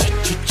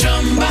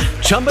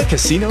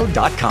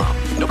 ChumbaCasino.com.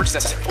 No purchase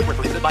necessary. Void where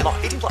prohibited by law.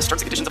 18+. Terms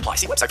and conditions apply.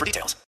 See website for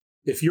details.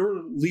 If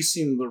you're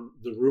leasing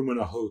the room in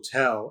a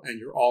hotel and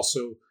you're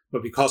also,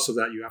 but because of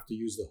that, you have to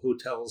use the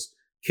hotel's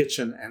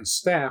kitchen and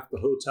staff, the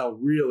hotel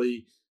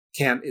really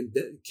can't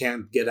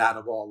get out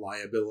of all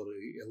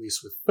liability, at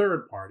least with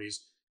third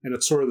parties. And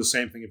it's sort of the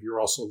same thing if you're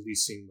also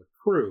leasing the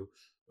crew.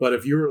 But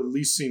if you're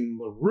leasing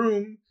the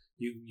room,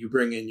 you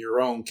bring in your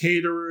own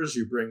caterers,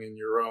 you bring in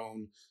your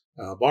own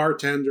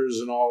bartenders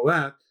and all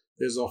that.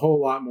 There's a whole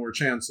lot more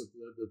chance that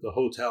the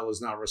hotel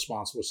is not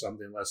responsible for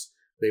something unless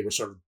they were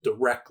sort of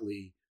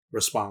directly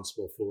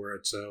responsible for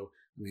it. So,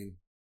 I mean,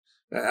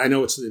 I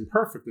know it's an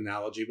imperfect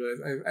analogy, but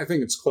I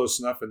think it's close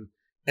enough. And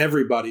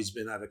everybody's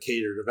been at a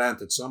catered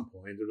event at some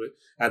point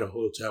at a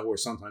hotel where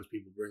sometimes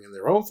people bring in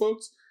their own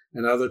folks,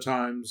 and other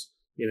times,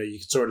 you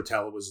can sort of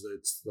tell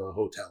it's the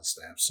hotel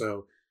staff.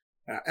 So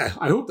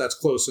I hope that's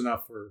close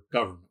enough for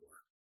government work.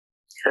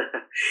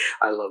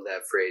 I love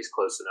that phrase,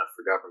 close enough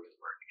for government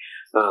work.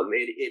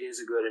 It is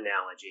a good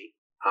analogy.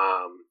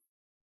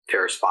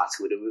 There are spots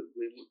we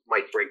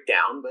might break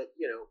down, but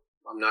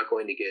I'm not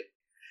going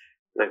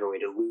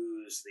to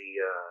lose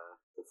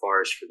the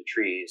forest for the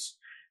trees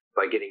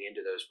by getting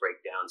into those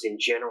breakdowns. In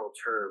general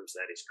terms,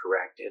 that is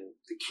correct. And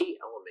the key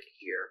element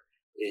here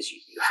is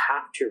you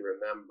have to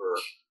remember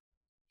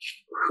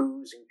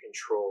who's in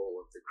control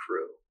of the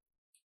crew.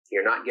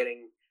 You're not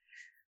getting,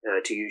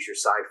 to use your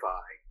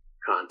sci-fi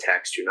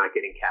context, you're not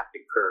getting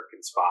Captain Kirk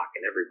and Spock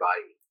and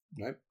everybody,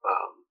 right?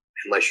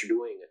 Unless you're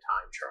doing a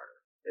time charter,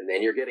 and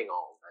then you're getting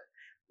all of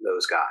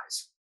those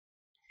guys.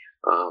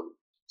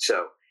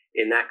 So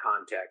in that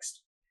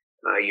context,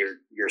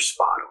 you're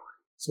spot on.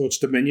 So it's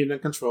dominion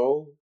and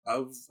control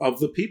of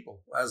the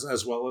people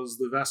as well as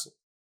the vessel.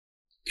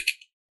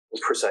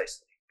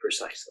 Precisely.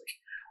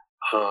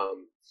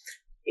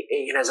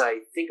 And as I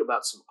think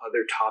about some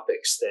other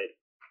topics that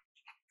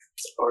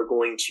are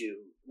going to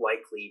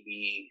likely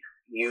be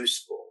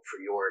useful for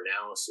your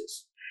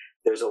analysis,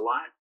 there's a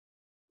lot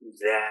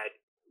that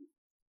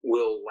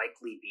will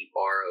likely be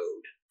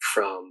borrowed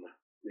from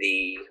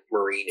the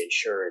marine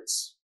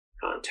insurance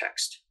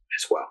context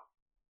as well.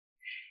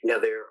 Now,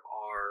 there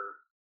are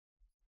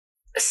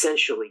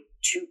essentially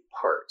two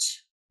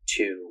parts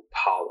to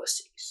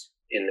policies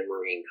in the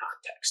marine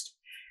context,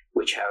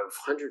 which have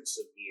hundreds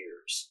of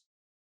years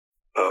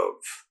of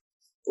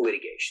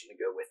litigation to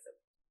go with them.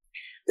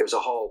 There's a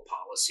hull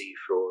policy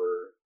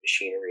for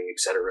machinery,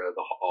 etc.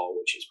 The hull,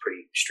 which is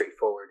pretty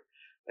straightforward.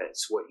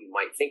 That's what you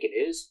might think it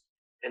is.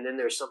 And then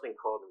there's something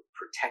called a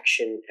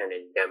protection and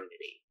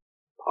indemnity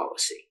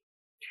policy.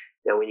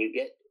 Now, when you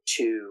get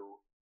to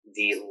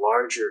the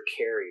larger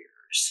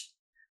carriers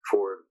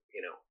for,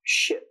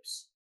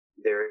 ships,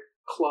 they're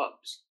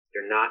clubs.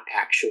 They're not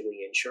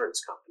actually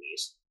insurance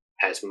companies,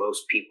 as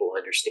most people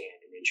understand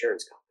an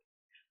insurance company.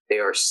 They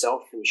are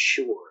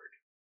self-insured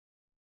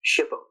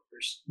ship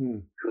owners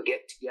who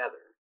get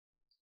together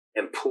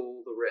and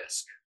pool the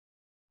risk.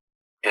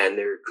 And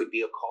there could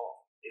be a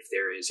call if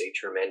there is a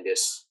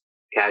tremendous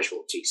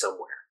casualty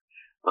somewhere.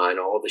 And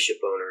all the ship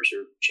owners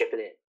are chipping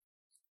in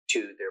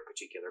to their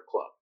particular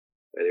club,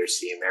 whether it's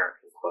the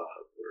American club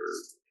or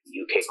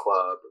UK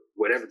club, or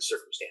whatever the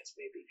circumstance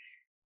may be.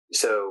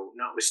 So,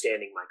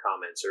 notwithstanding my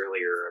comments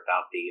earlier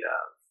about the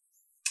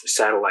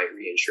satellite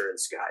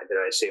reinsurance guy that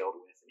I sailed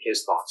with and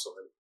his thoughts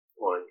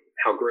on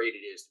how great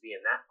it is to be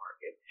in that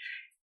market,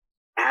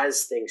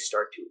 as things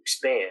start to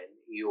expand,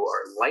 you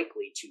are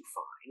likely to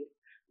find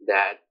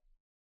that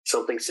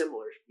something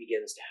similar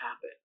begins to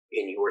happen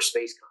in your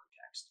space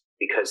context,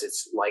 because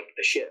it's like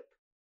a ship.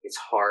 It's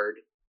hard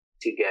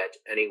to get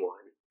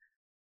anyone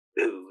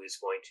who is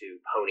going to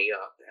pony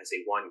up as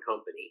a one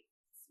company,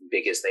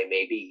 big as they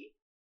may be.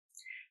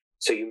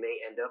 So you may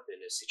end up in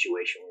a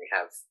situation where you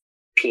have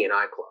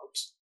P&I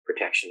clubs,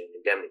 protection and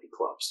indemnity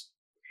clubs,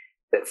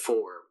 that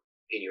form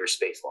in your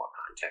space law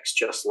context,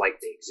 just like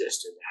they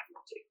exist in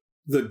Admiralty.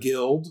 The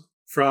Guild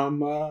from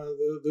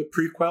the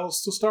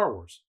prequels to Star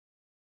Wars.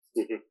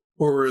 Mm-hmm.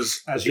 Or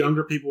as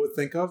younger people would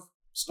think of,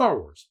 Star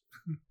Wars.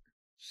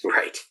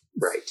 Right,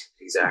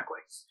 exactly.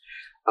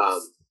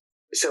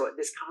 So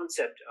this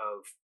concept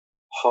of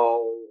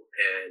hull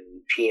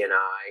and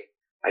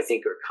P&I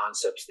think are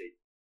concepts that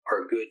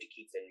are good to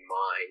keep in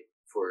mind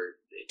for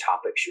the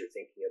topics you're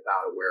thinking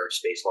about, where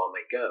space law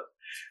might go.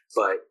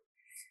 But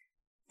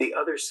the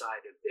other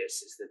side of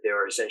this is that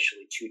there are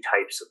essentially two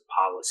types of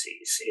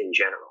policies in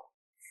general.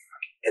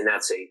 And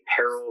that's a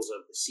perils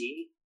of the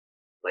sea,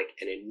 like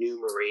an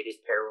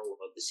enumerated peril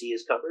of the sea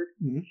is covered,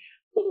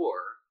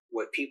 or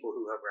what people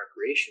who have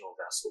recreational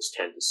vessels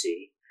tend to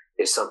see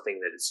is something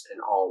that is an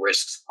all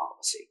risks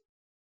policy.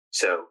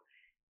 So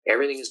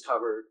everything is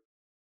covered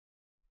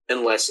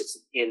unless it's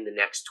in the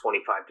next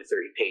 25 to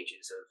 30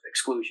 pages of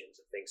exclusions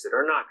of things that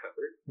are not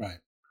covered.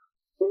 Right.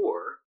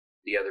 Or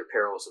the other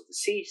perils of the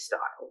sea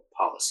style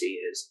policy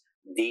is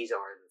these are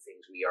the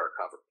things we are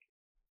covering.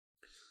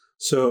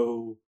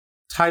 So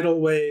tidal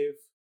wave,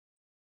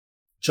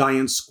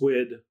 giant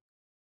squid,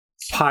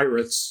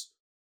 pirates,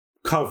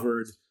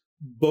 covered.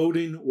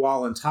 Boating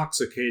while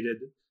intoxicated,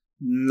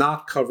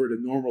 not covered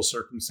in normal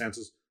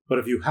circumstances. But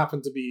if you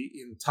happen to be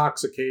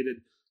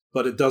intoxicated,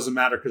 but it doesn't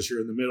matter because you're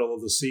in the middle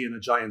of the sea and a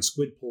giant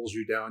squid pulls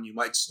you down, you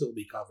might still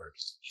be covered.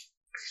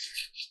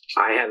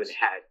 I haven't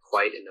had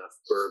quite enough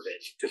bourbon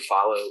to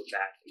follow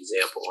that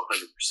example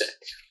 100%.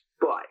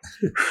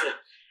 But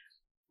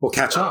we'll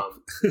catch up.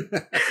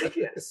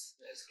 Yes.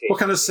 What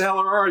kind of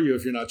sailor are you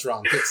if you're not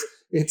drunk?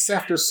 It's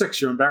after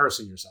 6, you're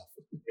embarrassing yourself.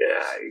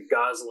 Yeah,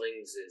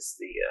 Gosling's is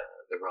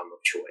the rum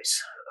of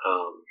choice.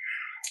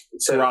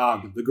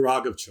 The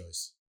grog of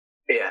choice.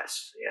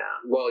 Yes,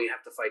 yeah. Well, you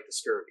have to fight the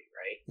scurvy,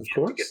 right? Of you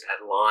course. have to get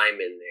that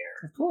lime in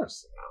there. Of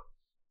course.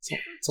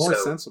 It's only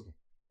sensible.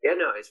 Yeah,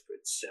 no,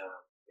 it's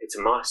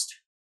a must.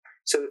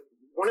 So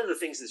one of the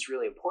things that's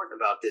really important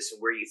about this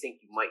and where you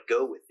think you might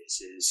go with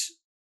this is,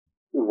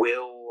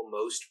 will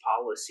most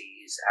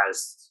policies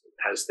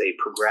as they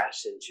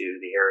progress into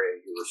the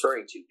area you're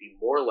referring to be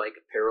more like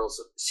perils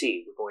of the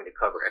sea? We're going to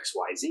cover X,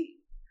 Y, Z.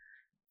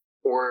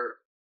 Or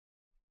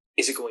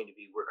is it going to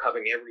be we're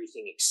covering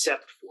everything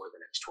except for the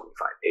next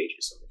 25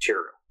 pages of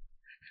material?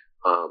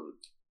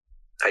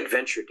 I'd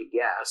venture to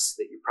guess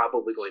that you're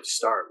probably going to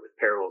start with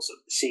perils of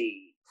the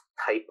sea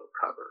type of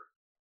cover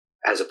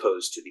as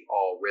opposed to the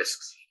all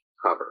risks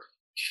cover.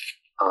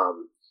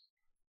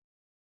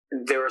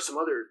 There are some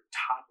other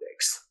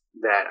topics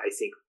that I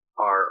think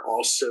are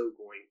also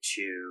going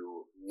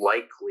to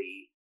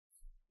likely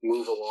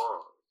move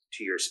along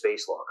to your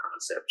space law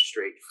concept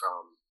straight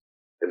from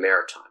the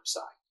maritime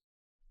side.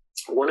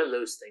 One of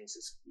those things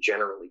is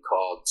generally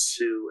called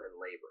sue and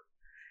labor.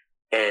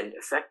 And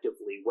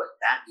effectively what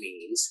that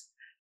means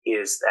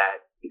is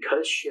that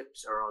because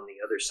ships are on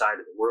the other side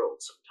of the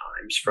world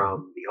sometimes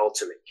from the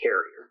ultimate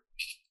carrier,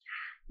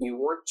 you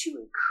want to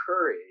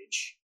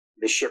encourage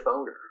the ship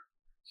owner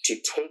to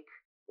take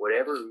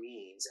whatever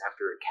means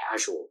after a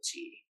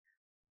casualty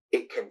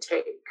it can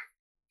take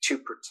to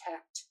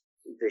protect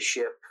the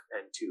ship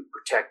and to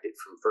protect it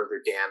from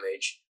further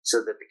damage so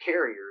that the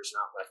carrier is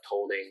not left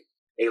holding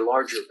a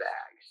larger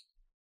bag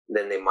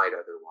than they might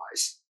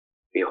otherwise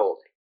be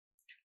holding.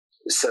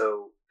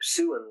 So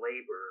sue and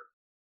labor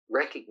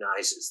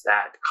recognizes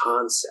that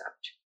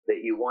concept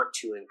that you want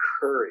to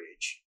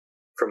encourage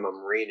from a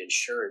marine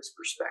insurance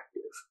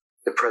perspective,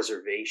 the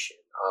preservation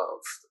of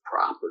the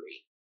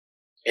property.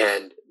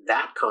 And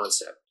that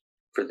concept,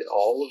 for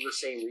all of the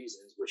same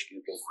reasons, which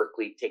you can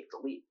quickly take the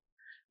leap,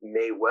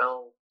 may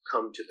well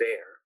come to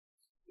bear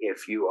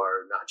if you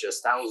are not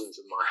just thousands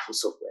of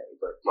miles away,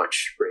 but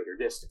much greater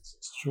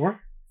distances.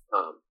 Sure.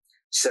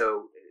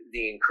 So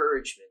the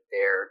encouragement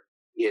there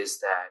is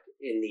that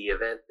in the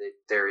event that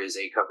there is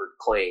a covered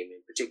claim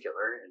in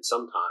particular, and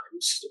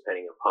sometimes,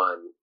 depending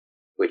upon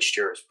which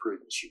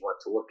jurisprudence you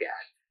want to look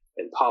at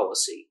and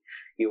policy,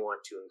 you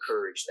want to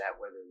encourage that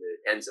whether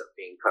it ends up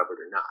being covered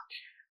or not.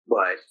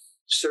 But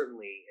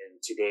certainly in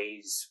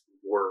today's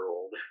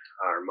world,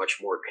 our much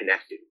more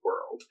connected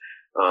world,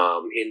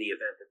 in the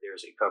event that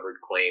there's a covered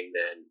claim,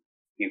 then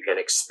you can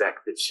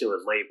expect that sue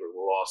and labor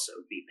will also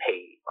be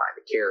paid by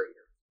the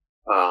carrier,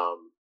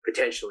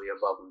 potentially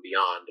above and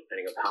beyond,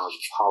 depending on how the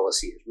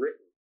policy is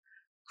written,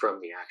 from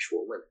the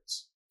actual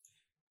limits.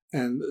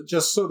 And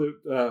just so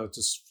that,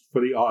 just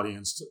for the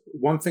audience,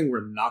 one thing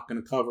we're not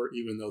going to cover,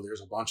 even though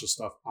there's a bunch of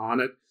stuff on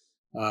it,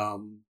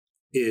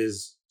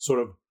 is sort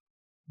of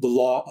the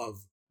law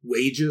of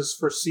wages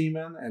for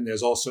seamen. And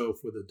there's also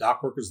for the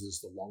dock workers, there's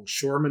the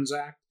Longshoremen's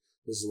Act.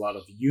 There's a lot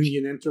of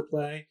union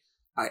interplay.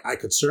 I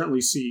could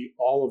certainly see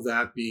all of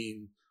that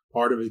being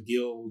part of a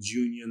guilds,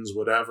 unions,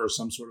 whatever,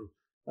 some sort of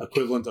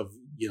equivalent of,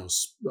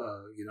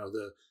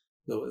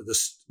 the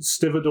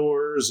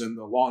stevedores and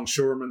the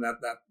longshoremen,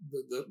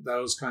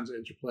 those kinds of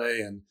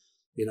interplay, and,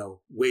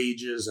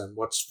 wages and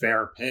what's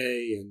fair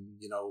pay and,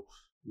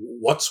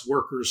 what's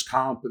workers'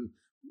 comp. And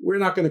we're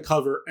not going to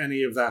cover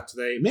any of that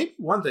today. Maybe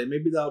one day,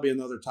 maybe that'll be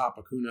another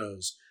topic, who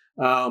knows?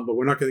 But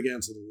we're not going to get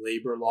into the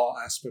labor law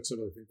aspects of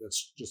it. I think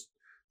that's just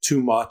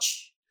too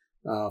much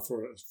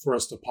for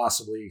us to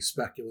possibly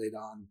speculate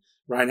on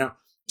right now.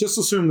 Just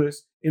assume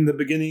this. In the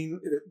beginning,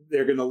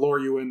 they're going to lure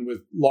you in with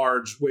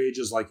large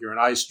wages like you're an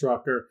ice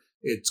trucker.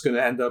 It's going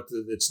to end up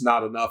that it's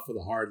not enough for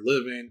the hard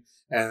living.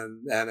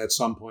 And at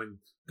some point,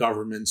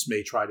 governments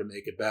may try to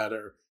make it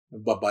better.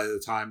 But by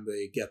the time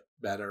they get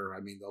better,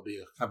 they'll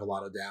have a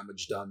lot of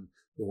damage done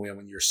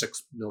when you're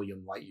 6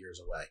 million light years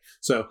away.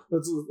 So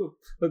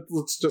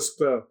let's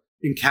just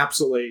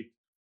encapsulate,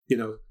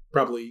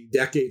 probably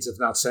decades, if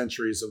not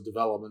centuries, of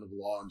development of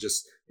law and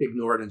just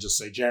ignore it and just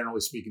say,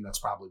 generally speaking, that's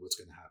probably what's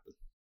going to happen.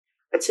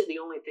 I'd say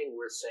the only thing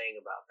worth saying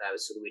about that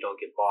is so that we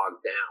don't get bogged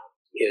down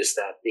is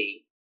that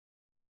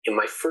in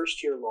my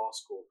first year law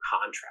school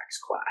contracts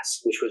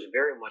class, which was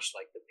very much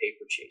like the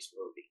Paper Chase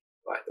movie,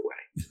 by the way,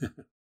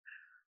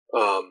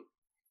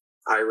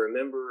 I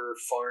remember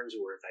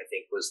Farnsworth, I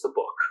think, was the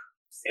book.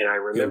 And I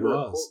remember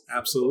it was.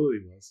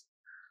 Absolutely was.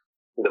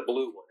 The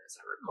blue one, as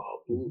I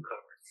recall, blue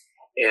cover.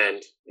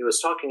 And it was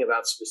talking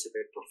about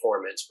specific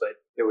performance, but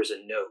there was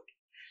a note,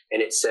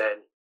 and it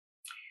said,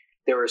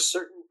 there are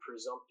certain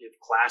presumptive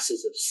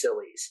classes of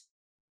sillies,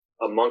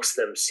 amongst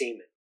them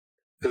seamen,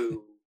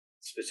 who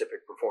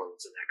specific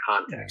performance in that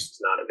context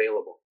is not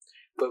available.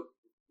 But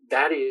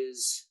that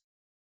is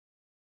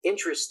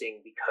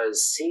interesting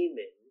because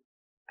seamen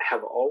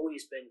have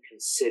always been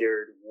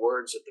considered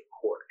wards of the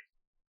court,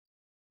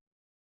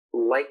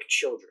 like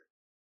children,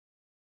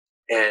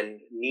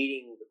 and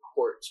needing the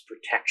court's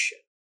protection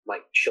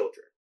like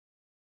children.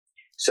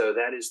 So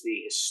that is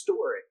the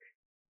historic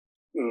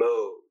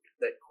mode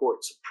that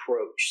courts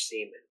approach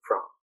seamen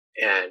from.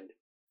 And,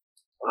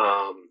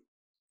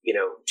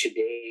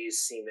 today's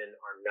seamen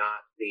are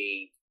not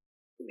the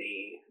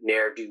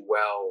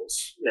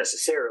ne'er-do-wells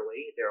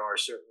necessarily. There are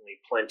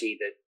certainly plenty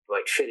that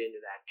might fit into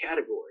that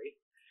category,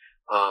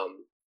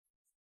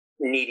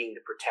 needing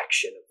the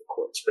protection of the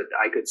courts. But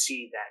I could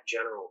see that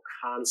general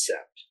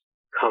concept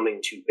coming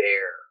to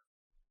bear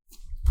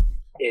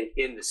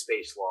in the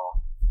space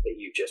law that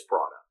you just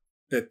brought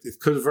up. It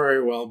could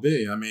very well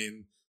be.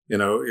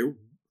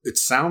 It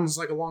sounds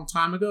like a long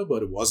time ago,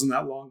 but it wasn't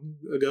that long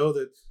ago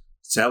that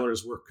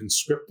sailors were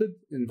conscripted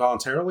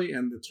involuntarily.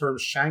 And the term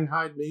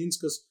shanghaied means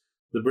because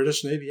the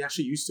British Navy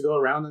actually used to go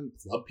around and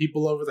club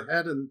people over the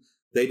head, and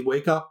they'd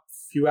wake up a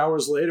few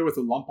hours later with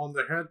a lump on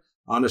their head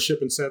on a ship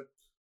and said,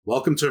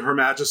 "Welcome to Her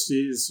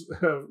Majesty's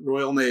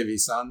Royal Navy,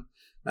 son.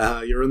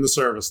 You're in the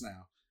service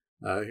now,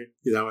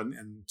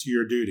 and to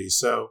your duty."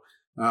 So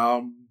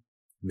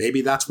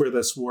maybe that's where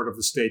the sword of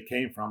the state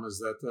came from, is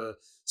that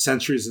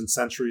centuries and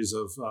centuries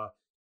of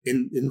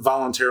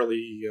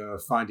involuntarily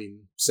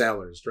finding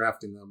sailors,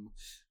 drafting them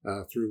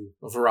through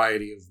a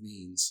variety of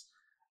means.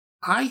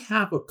 I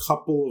have a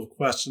couple of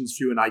questions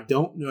for you, and I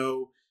don't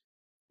know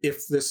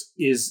if this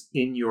is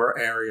in your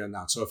area or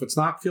not. So if it's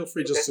not, feel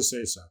free just to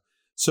say so.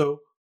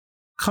 So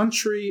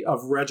country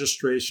of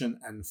registration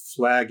and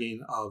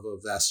flagging of a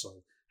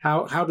vessel,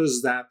 how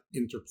does that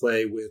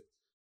interplay with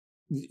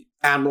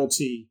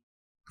admiralty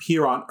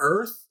here on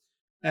Earth?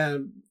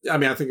 And I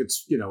think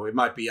it's, it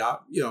might be,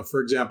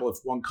 for example, if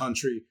one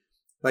country,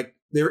 like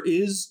there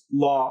is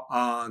law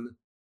on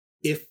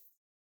if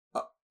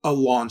a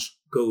launch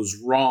goes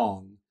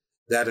wrong,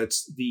 that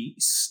it's the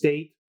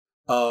state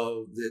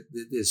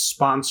that is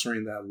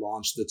sponsoring that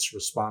launch that's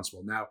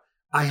responsible. Now,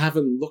 I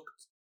haven't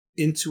looked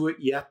into it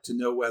yet to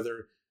know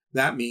whether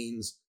that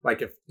means,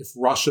 like, if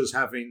Russia's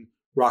having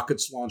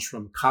rockets launched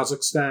from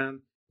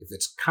Kazakhstan, if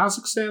it's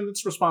Kazakhstan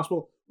that's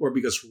responsible, or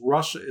because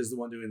Russia is the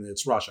one doing it,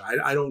 it's Russia.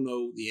 I don't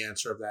know the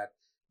answer of that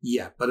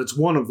yet, but it's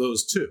one of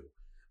those two.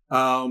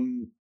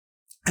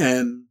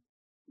 And,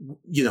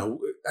 you know,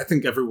 I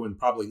think everyone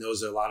probably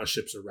knows that a lot of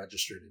ships are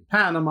registered in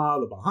Panama,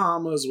 the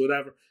Bahamas,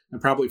 whatever,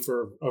 and probably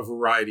for a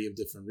variety of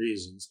different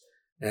reasons.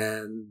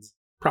 And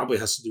probably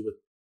has to do with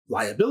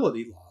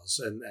liability laws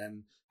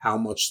and how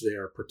much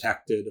they're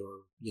protected,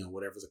 or, you know,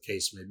 whatever the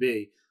case may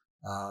be.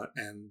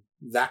 And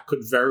that could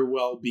very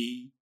well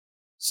be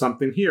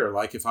something here.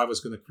 Like if I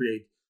was going to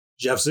create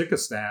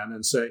Jeffzikistan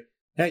and say,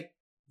 hey,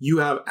 you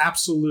have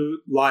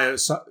absolute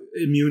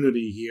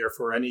immunity here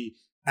for any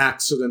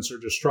accidents or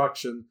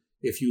destruction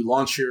if you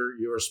launch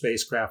your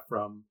spacecraft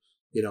from,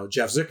 you know,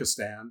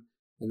 Jeffzikistan,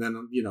 and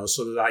then, you know,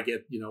 so that I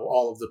get, you know,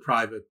 all of the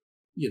private,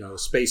 you know,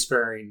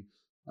 spacefaring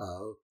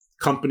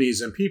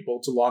companies and people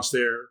to launch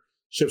their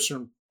ships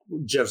from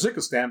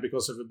Jeffzikistan,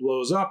 because if it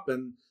blows up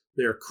and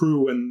their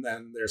crew and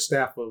their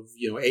staff of,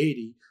 you know,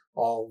 80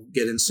 all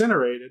get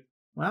incinerated,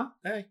 well,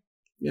 hey,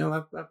 you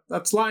know,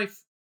 that's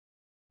life.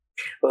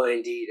 Well,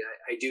 indeed,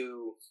 I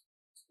do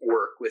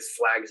work with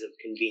flags of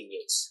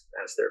convenience,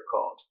 as they're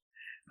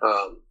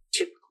called.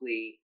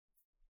 Typically,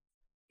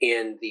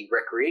 in the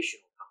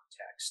recreational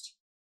context,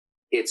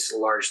 it's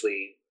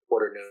largely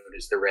what are known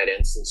as the Red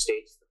Ensign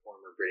states, the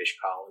former British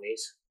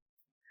colonies.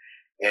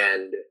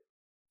 And,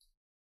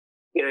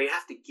 you know, you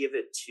have to give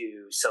it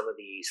to some of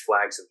these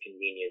flags of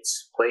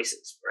convenience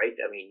places, right?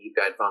 I mean, you've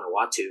got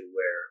Vanuatu,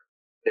 where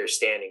they're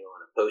standing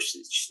on a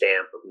postage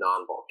stamp of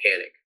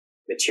non-volcanic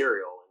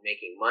material and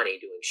making money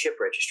doing ship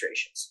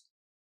registrations.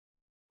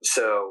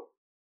 So,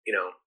 you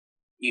know,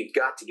 you've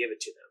got to give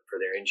it to them for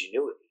their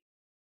ingenuity.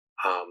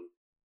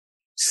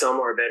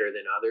 Some are better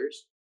than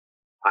others.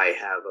 I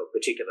have a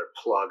particular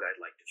plug I'd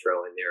like to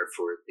throw in there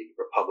for the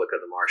Republic of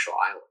the Marshall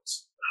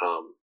Islands.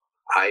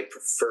 I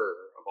prefer,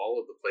 of all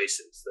of the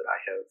places that I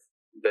have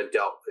been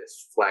dealt with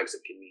flags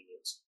of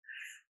convenience,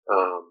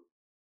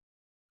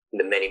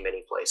 the many,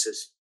 many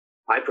places,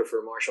 I prefer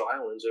Marshall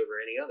Islands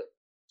over any other.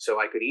 So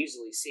I could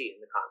easily see,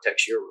 in the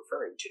context you're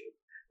referring to,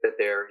 that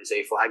there is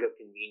a flag of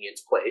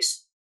convenience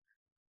place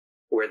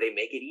where they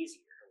make it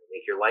easier,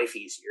 make your life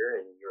easier,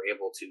 and you're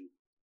able to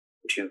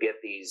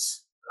get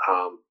these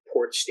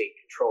port state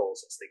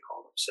controls, as they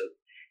call them. So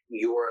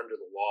you're under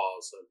the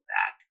laws of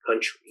that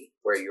country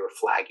where you're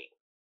flagging.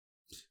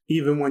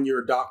 Even when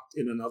you're docked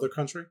in another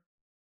country?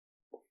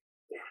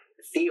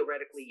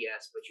 Theoretically,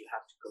 yes, but you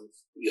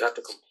have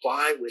to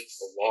comply with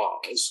the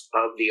laws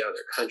of the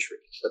other country.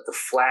 But the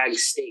flag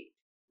state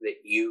that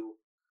you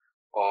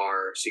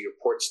are, so your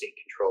port state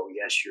control,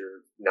 yes,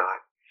 you're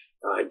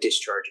not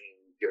discharging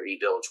dirty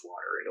bilge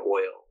water and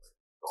oil,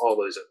 all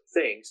those other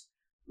things,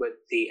 but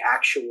the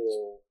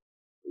actual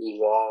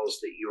laws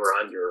that you're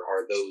under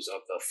are those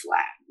of the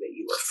flag that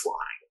you are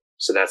flying.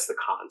 So that's the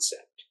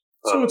concept.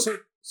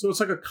 So it's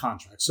like a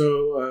contract.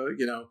 So,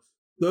 you know,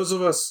 those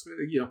of us,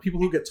 you know, people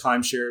who get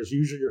timeshares,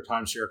 usually your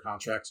timeshare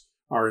contracts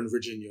are in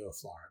Virginia or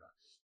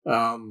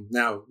Florida.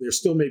 Now, there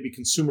still may be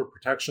consumer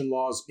protection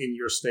laws in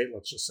your state,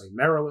 let's just say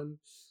Maryland,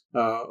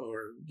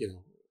 or, you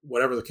know,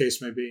 whatever the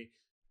case may be.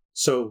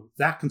 So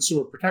that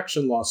consumer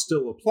protection law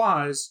still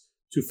applies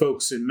to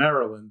folks in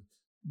Maryland,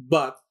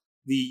 but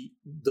the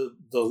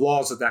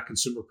laws that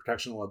consumer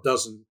protection law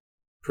doesn't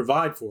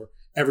provide for,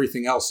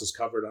 everything else is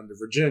covered under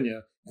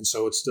Virginia, and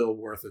so it's still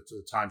worth it to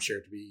the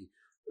timeshare to be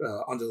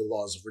under the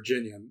laws of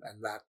Virginia,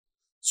 and that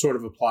sort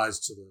of applies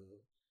to the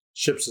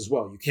ships as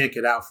well. You can't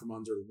get out from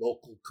under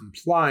local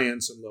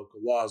compliance and local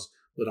laws,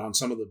 but on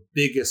some of the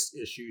biggest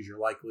issues you're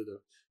likely to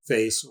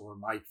face or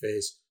might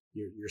face,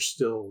 you're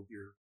still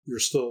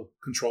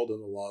controlled in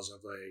the laws of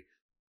a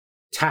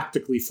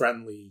tactically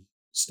friendly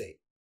state.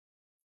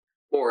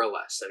 More or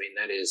less. I mean,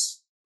 that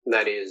is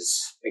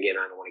again,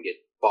 I don't want to get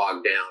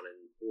bogged down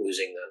in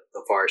losing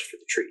the forest for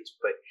the trees,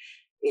 but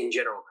in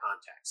general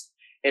context.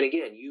 And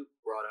again, you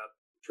brought up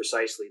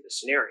precisely the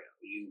scenario.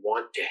 You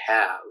want to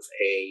have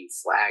a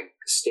flag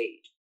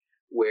state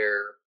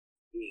where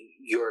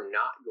you're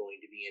not going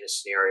to be in a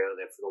scenario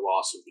that for the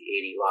loss of the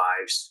 80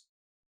 lives,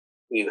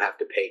 you have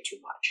to pay too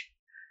much.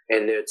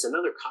 And it's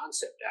another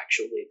concept,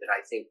 actually, that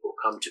I think will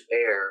come to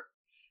bear.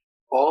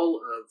 All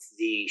of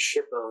the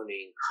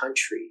ship-owning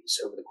countries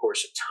over the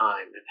course of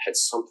time have had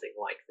something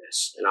like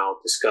this, and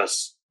I'll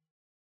discuss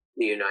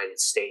the United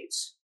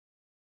States.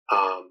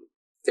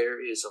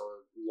 There is a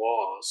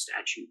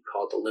statute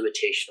called the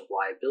Limitation of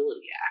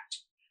Liability Act,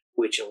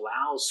 which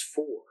allows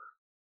for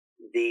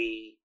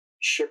the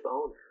ship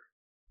owner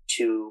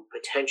to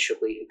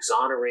potentially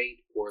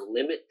exonerate or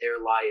limit their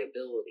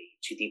liability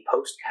to the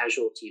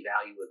post-casualty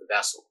value of the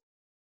vessel,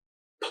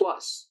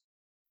 plus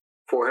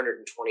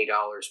 $420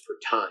 per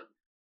ton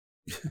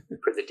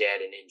for the dead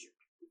and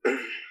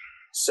injured.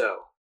 So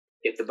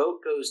if the boat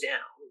goes down,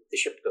 the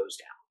ship goes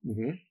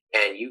down,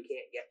 and you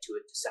can't get to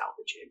it to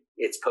salvage it,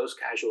 its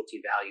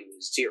post-casualty value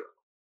is zero.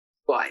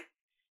 But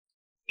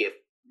if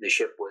the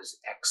ship was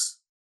X,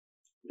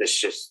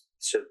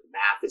 so the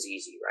math is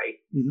easy, right?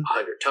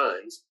 100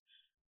 tons,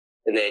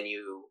 and then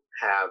you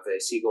have a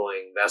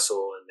seagoing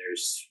vessel and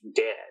there's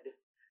dead,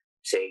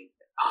 say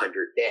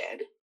 100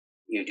 dead,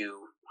 you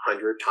do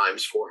 100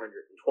 times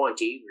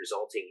 420,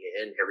 resulting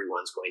in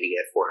everyone's going to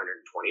get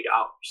 $420.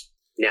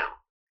 Now,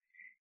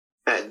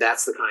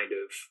 that's the kind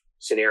of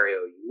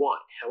scenario you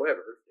want.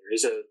 However,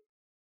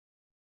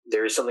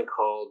 there is something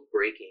called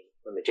breaking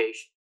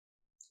limitation,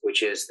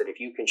 which is that if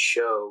you can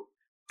show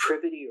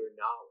privity or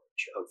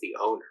knowledge of the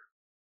owner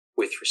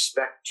with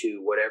respect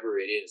to whatever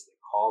it is that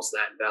caused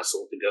that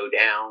vessel to go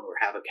down or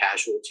have a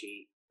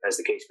casualty, as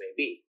the case may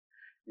be,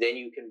 then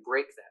you can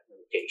break that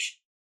limitation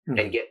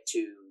and get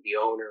to the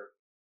owner,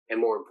 and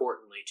more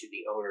importantly, to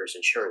the owner's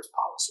insurance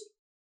policy.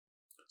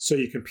 So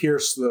you can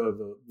pierce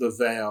the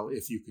veil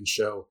if you can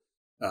show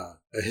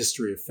a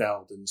history of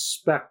failed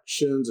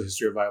inspections, a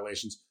history of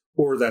violations,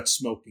 or that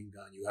smoking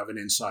gun. You have an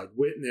inside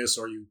witness,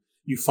 or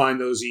you find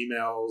those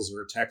emails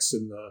or texts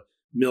in the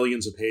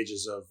millions of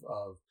pages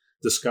of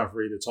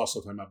discovery that's also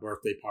talking about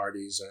birthday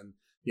parties, and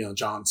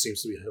John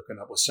seems to be hooking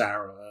up with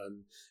Sarah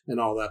and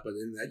all that. But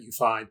in that you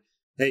find,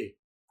 hey,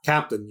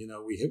 Captain,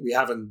 we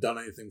haven't done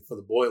anything for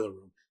the boiler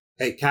room.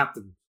 Hey,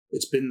 Captain,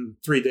 it's been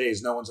 3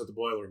 days, no one's at the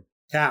boiler room.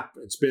 Cap,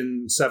 it's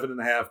been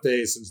 7.5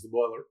 days since the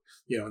boiler,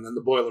 and then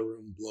the boiler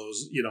room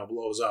blows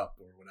up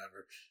or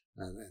whatever,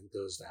 and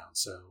goes down.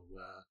 So,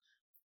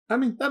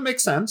 that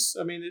makes sense.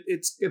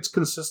 It's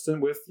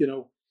consistent with,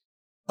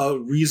 a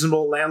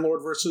reasonable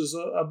landlord versus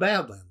a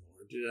bad landlord.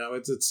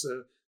 It's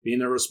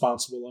being a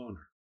responsible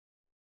owner.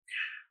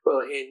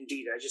 Well,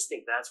 indeed, I just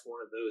think that's one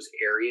of those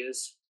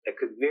areas that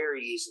could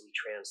very easily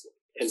translate.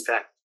 In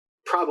fact,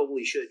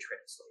 probably should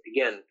translate.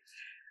 Again,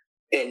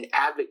 an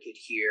advocate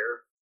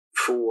here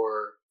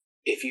for,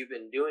 if you've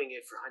been doing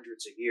it for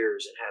hundreds of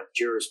years and have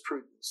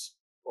jurisprudence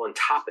on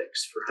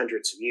topics for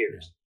hundreds of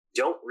years,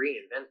 don't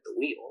reinvent the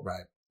wheel.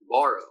 Right.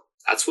 Borrow.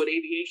 That's what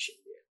aviation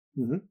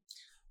did.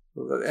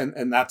 Mm-hmm.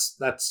 And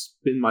that's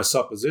been my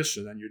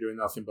supposition, and you're doing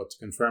nothing but to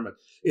confirm it.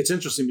 It's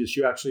interesting because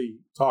you actually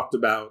talked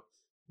about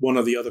one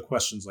of the other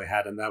questions I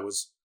had, and that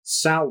was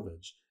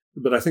salvage.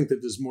 But I think that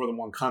there's more than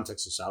one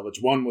context of salvage.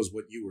 One was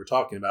what you were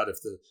talking about,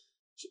 if the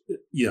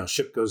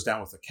ship goes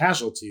down with a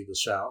casualty, the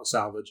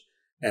salvage.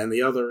 And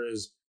the other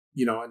is,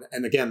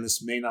 and again,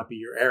 this may not be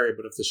your area,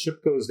 but if the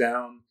ship goes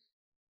down,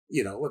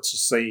 let's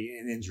just say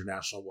in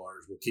international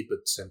waters, we'll keep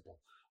it simple.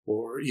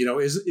 Or,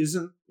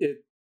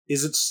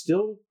 is it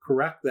still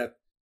correct that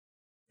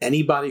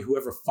anybody,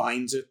 whoever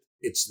finds it,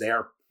 it's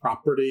their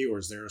property, or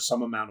is there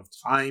some amount of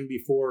time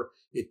before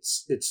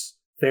it's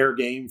fair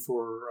game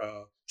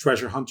for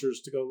treasure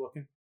hunters to go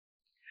looking?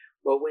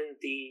 Well, when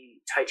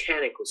the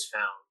Titanic was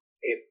found,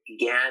 it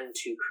began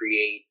to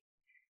create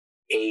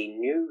a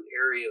new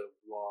area of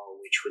law,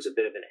 which was a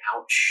bit of an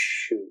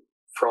outshoot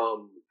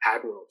from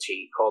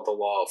Admiralty, called the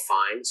law of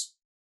fines.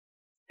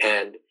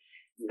 And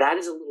that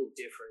is a little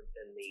different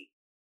than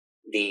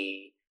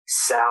the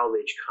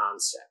salvage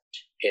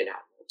concept in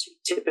Admiralty.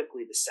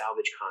 Typically, the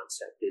salvage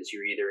concept is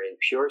you're either in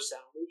pure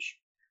salvage,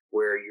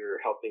 where you're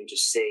helping to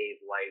save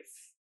life,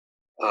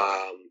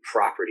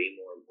 property,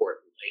 more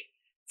importantly.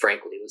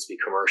 Frankly, let's be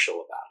commercial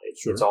about it.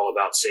 Sure. It's all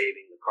about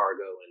saving the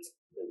cargo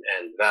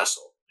and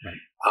vessel. Right.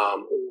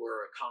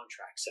 Or a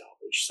contract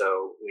salvage.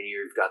 So when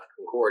you've got the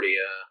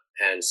Concordia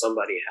and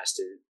somebody has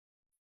to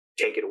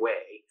take it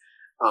away,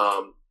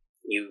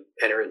 you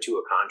enter into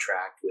a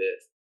contract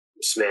with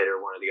Smith or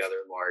one of the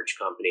other large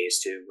companies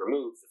to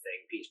remove the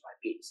thing piece by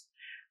piece.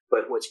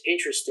 But what's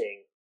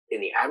interesting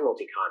in the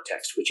Admiralty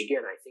context, which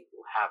again I think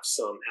will have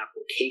some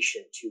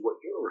application to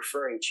what you're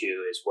referring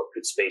to as what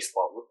could space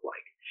law look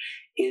like,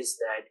 is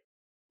that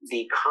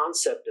the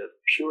concept of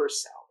pure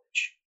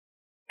salvage,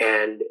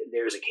 and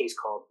there's a case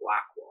called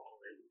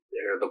Blackwall, and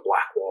there are the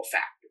Blackwall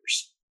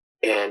factors,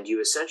 and you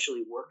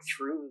essentially work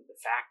through the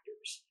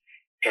factors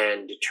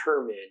and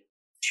determine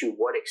to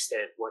what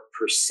extent, what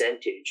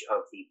percentage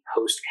of the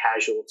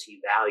post-casualty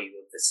value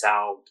of the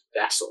salved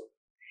vessel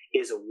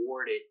is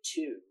awarded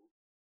to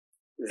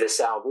the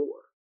salvor,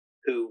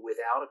 who,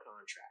 without a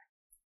contract,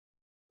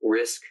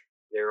 risk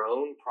their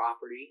own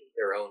property,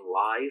 their own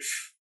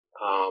life,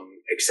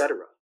 etc.,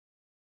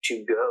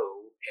 to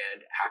go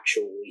and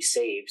actually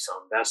save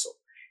some vessel.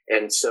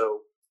 And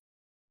so,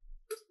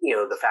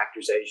 the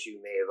factors, as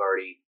you may have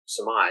already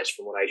surmised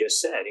from what I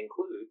just said,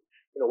 include,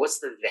 what's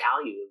the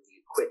value of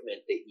the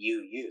equipment that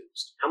you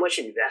used? How much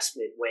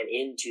investment went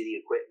into the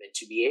equipment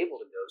to be able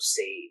to go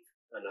save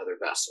another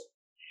vessel?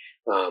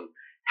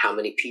 How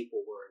many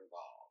people were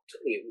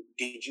involved?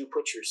 Did you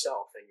put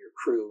yourself and your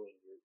crew and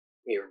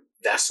your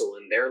vessel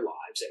and their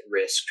lives at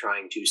risk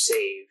trying to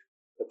save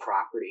the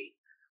property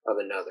of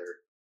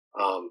another,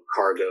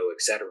 cargo,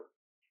 etc.?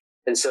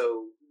 And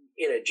so,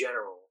 in a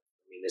general,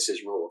 this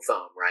is rule of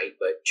thumb, right?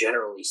 But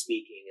generally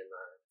speaking, in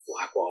the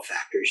Blackwall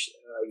factors,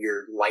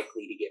 you're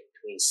likely to get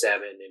between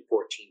 7 and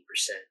 14%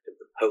 of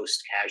the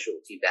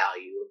post-casualty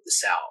value of the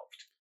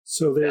salved.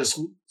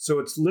 So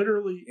it's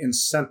literally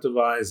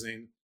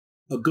incentivizing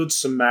a Good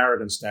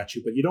Samaritan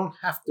statute, but you don't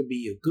have to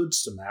be a Good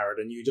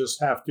Samaritan. You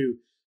just have to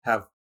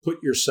have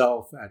put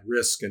yourself at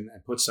risk and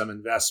put some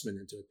investment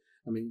into it.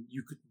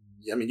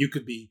 You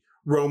could be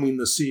roaming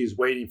the seas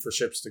waiting for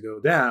ships to go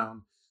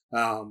down,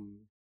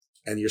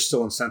 and you're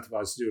still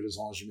incentivized to do it as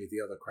long as you meet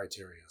the other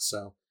criteria.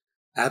 So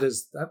That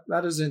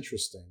is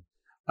interesting.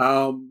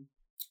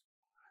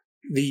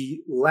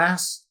 The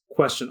last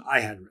question I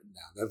had written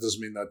down, that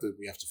doesn't mean that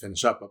we have to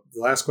finish up, but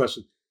the last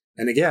question,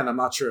 and again, I'm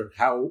not sure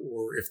how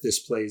or if this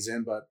plays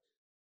in, but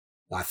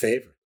my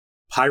favorite,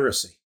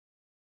 piracy.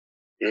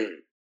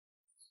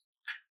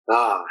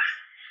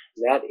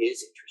 That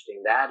is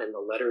interesting. That and the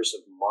letters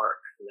of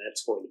marque, and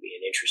that's going to be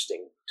an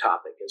interesting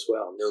topic as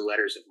well. No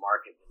letters of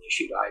marque have been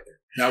issued either.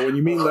 Now, when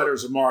you mean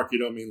letters of marque, you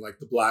don't mean like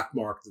the black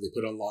mark that they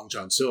put on Long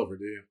John Silver,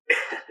 do you?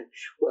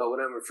 Well, what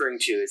I'm referring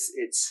to is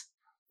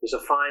there's a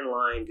fine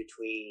line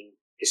between,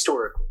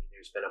 historically,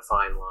 there's been a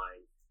fine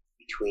line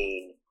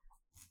between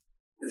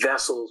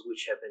vessels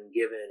which have been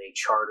given a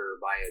charter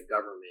by a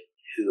government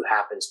who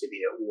happens to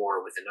be at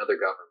war with another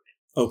government.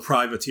 Oh,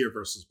 privateer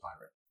versus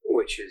pirate.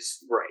 Which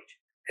is right.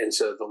 And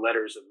so the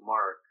letters of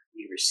marque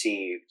you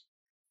received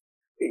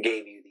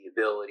gave you the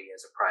ability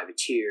as a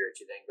privateer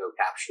to then go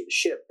capture the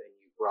ship, and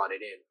you brought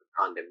it in for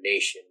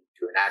condemnation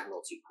to an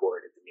admiralty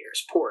court at the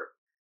nearest port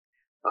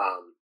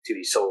to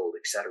be sold,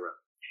 etc.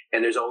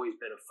 And there's always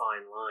been a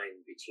fine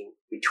line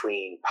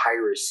between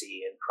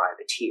piracy and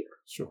privateer.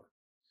 Sure.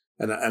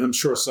 And I'm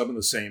sure some of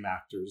the same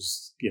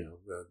actors,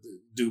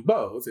 do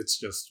both. It's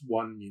just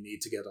one, you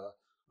need to get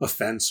a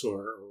fence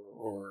or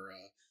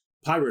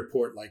a pirate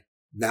port like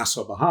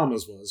Nassau,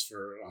 Bahamas was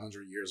for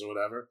 100 years or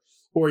whatever,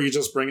 or you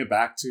just bring it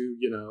back to,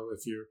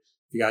 if you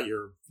got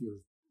your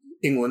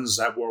England's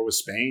at war with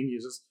Spain,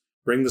 you just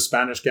bring the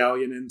Spanish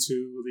galleon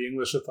into the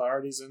English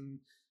authorities, and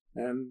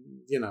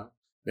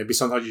maybe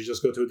sometimes you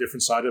just go to a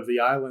different side of the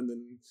island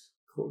and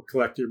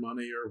collect your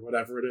money or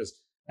whatever it is.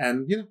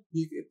 And,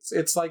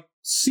 it's like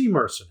sea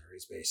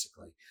mercenaries,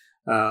 basically.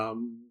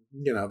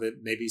 That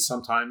maybe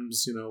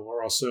sometimes,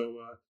 are also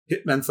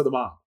hitmen for the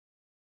mob.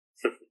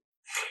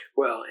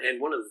 Well, and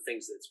one of the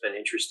things that's been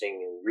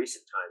interesting in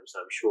recent times,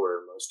 I'm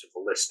sure most of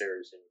the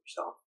listeners and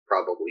yourself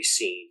probably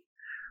seen,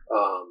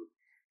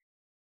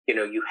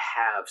 you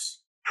have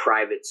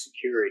private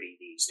security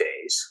these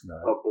days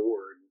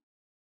aboard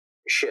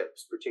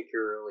ships,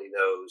 particularly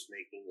those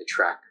making the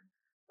trek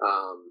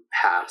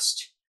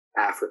past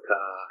Africa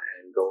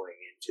and going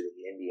into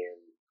the Indian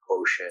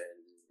Ocean.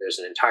 There's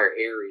an entire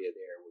area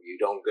there where you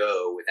don't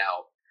go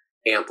without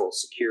ample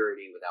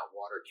security, without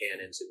water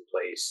cannons in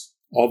place.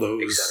 All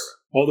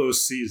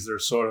those seas, they're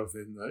sort of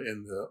in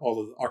the all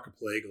of the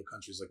archipelago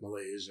countries like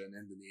Malaysia and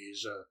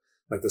Indonesia,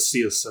 like the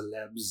Sea of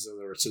Celebes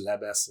or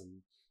Celebes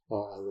and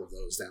all of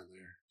those down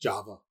there,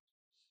 Java.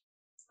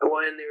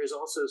 Well, and there's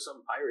also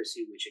some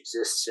piracy which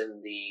exists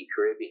in the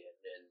Caribbean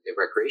and the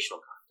recreational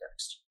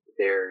context.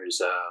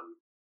 There's a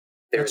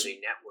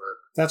network.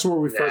 That's where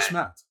we first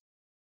met.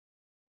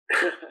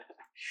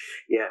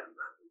 Yeah,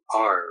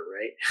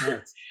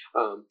 right?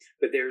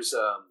 But there's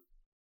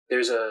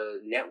a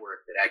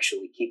network that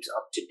actually keeps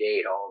up to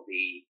date all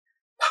the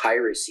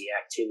piracy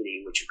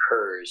activity which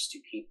occurs to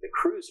keep the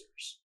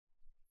cruisers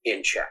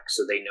in check,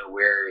 so they know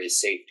where is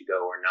safe to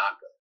go or not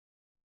go.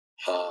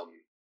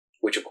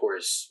 Which of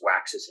course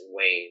waxes and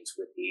wanes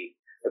with the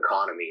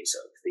economies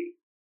of the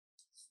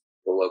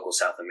local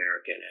South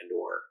American and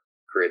or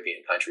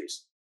Caribbean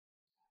countries.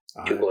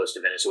 Too close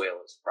to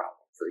Venezuela is a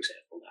problem, for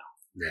example, now.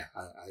 Yeah,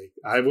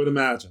 I would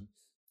imagine.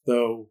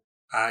 Though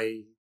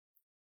I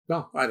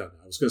don't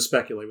know. I was going to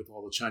speculate with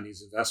all the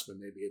Chinese investment.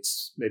 Maybe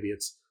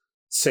it's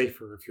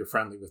safer if you're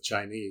friendly with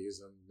Chinese,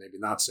 and maybe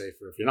not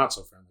safer if you're not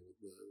so friendly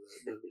with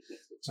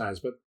the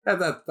Chinese. But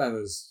that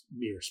is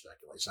mere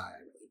speculation. I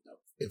really have no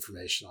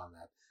information on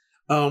that.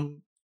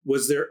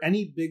 Was there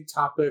any big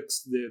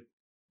topics that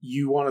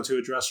you wanted to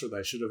address or that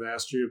I should have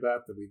asked you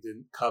about that we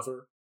didn't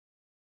cover?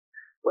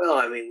 Well,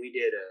 I mean, we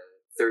did a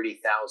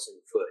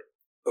 30,000-foot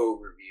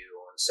overview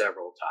on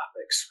several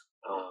topics.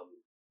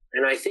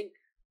 And I think,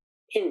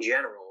 in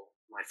general,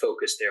 my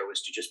focus there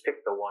was to just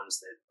pick the ones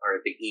that are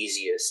the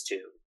easiest to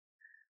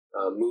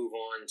move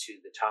on to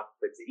the topic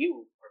that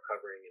you are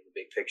covering in the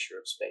big picture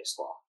of space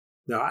law.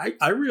 Now,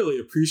 I really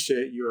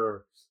appreciate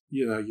your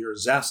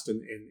zest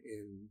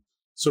in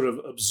sort of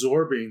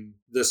absorbing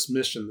this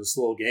mission, this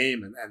little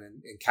game, and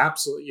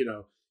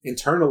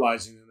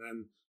internalizing and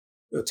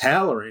then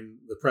tailoring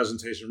the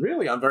presentation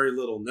really on very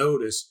little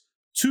notice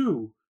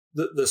to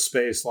the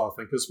space law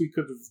thing, because we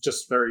could have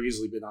just very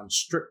easily been on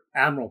strict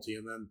admiralty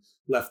and then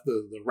left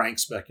the rank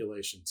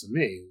speculation to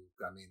me.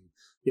 I mean,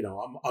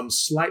 I'm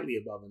slightly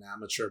above an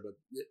amateur, but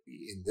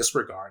in this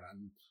regard,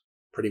 I'm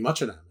pretty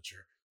much an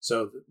amateur.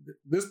 So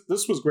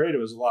this was great. It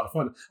was a lot of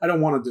fun. I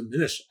don't want to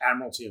diminish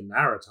admiralty and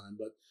maritime,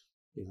 but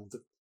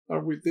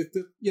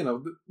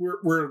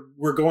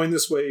we're going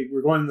this way.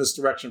 We're going in this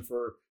direction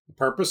for a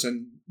purpose,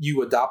 and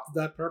you adopted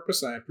that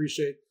purpose. And I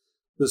appreciate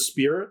the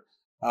spirit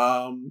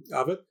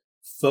of it.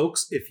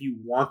 Folks, if you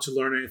want to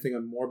learn anything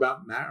more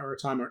about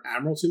maritime or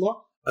admiralty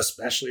law,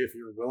 especially if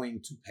you're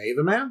willing to pay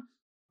the man,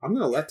 I'm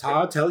going to let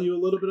Todd tell you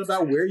a little bit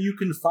about where you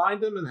can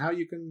find him and how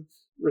you can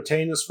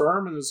retain his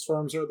firm and his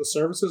firm's or the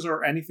services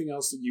or anything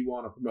else that you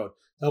want to promote.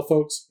 Tell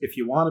folks, if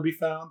you want to be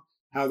found,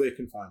 how they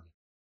can find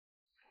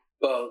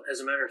you. Well,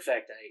 as a matter of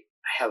fact, I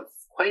have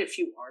quite a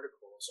few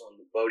articles on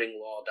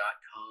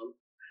theboatinglaw.com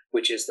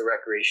which is the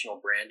recreational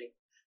branding.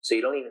 So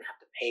you don't even have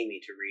to pay me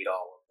to read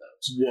all of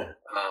those. Yeah.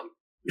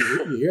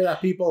 You hear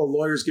that, people? A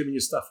lawyer's giving you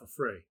stuff for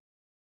free.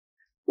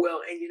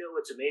 Well, and you know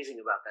what's amazing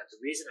about that? The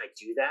reason I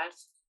do that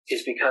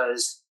is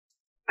because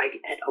I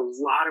get a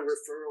lot of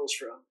referrals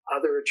from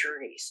other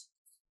attorneys,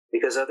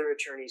 because other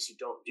attorneys who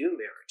don't do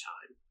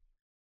maritime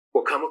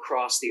will come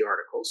across the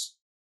articles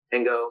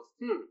and go,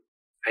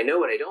 I know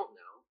what I don't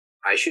know.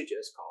 I should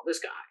just call this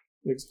guy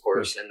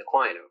or send the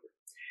client over.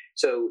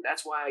 So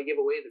that's why I give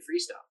away the free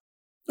stuff.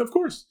 Of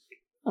course.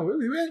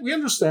 We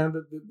understand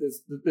that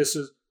this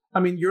is, I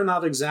mean, you're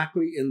not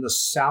exactly in the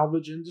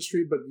salvage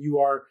industry, but you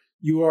are,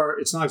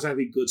 it's not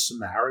exactly Good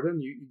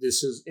Samaritan.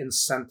 This is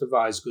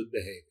incentivized good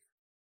behavior.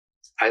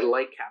 I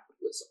like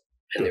capitalism,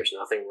 and there's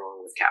nothing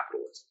wrong with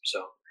capitalism.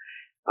 So,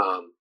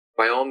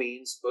 by all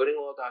means,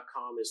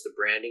 boatinglaw.com is the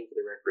branding for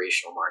the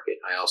recreational market.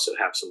 I also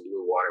have some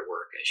blue water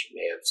work, as you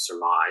may have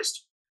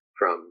surmised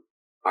from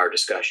our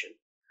discussion,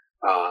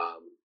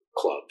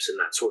 clubs and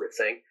that sort of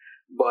thing.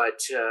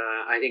 But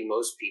I think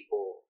most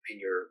people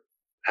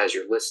as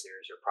your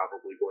listeners are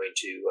probably going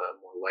to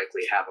more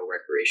likely have a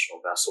recreational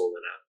vessel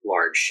than a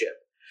large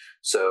ship.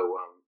 So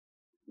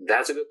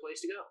that's a good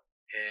place to go.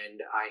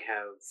 And I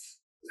have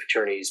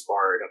attorneys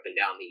barred up and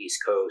down the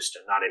East Coast,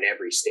 and not in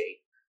every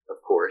state, of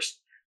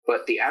course.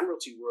 But the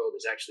Admiralty world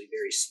is actually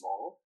very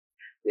small.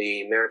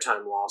 The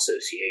Maritime Law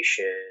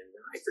Association,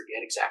 I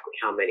forget exactly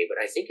how many, but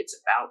I think it's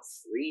about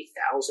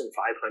 3,500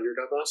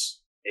 of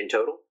us in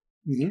total.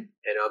 Mm-hmm.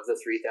 And of the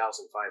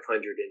 3,500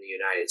 in the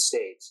United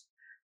States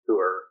who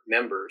are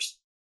members,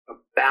 I'd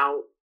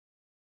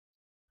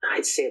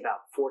say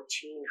about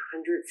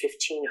 1,400,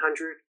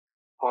 1,500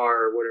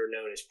 are what are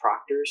known as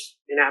proctors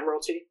in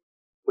Admiralty,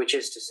 which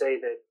is to say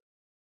that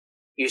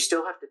you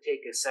still have to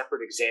take a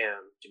separate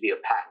exam to be a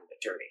patent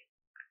attorney.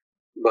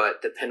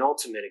 But the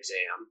penultimate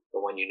exam,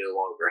 the one you no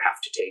longer have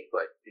to take,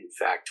 but in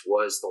fact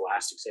was the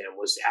last exam,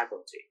 was the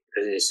Admiralty,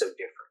 because it is so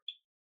different.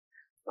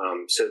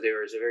 So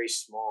there is a very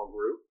small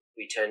group.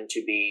 We tend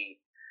to be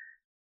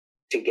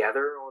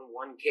together on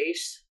one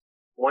case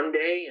one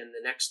day, and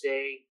the next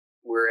day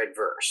we're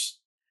adverse.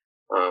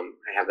 I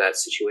have that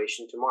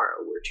situation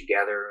tomorrow. We're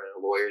together, and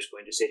a lawyer's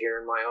going to sit here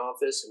in my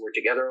office, and we're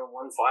together on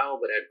one file,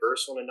 but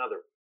adverse on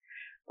another.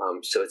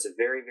 So it's a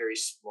very, very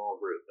small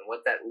group. And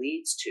what that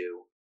leads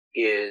to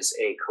is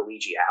a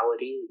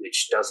collegiality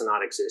which does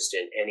not exist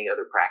in any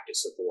other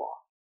practice of the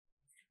law.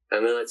 I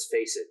mean, let's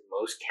face it,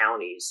 most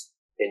counties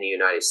in the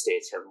United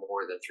States have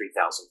more than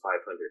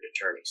 3,500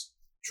 attorneys.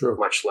 True.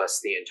 Much less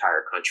the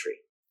entire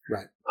country.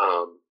 Right.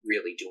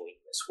 Really doing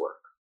this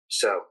work.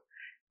 So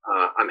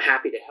I'm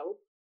happy to help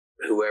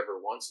whoever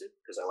wants it,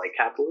 because I like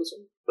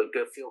capitalism, but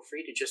feel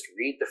free to just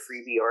read the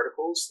freebie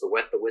articles, the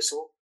wet the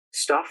whistle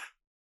stuff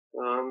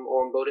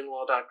on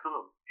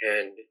boatinglaw.com.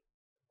 And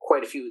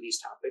quite a few of these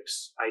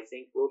topics, I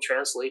think, will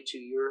translate to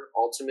your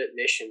ultimate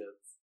mission of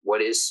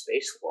what is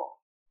space law.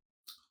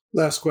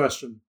 Last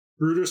question.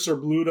 Brutus or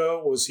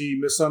Bluto, was he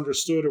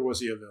misunderstood or was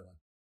he a villain?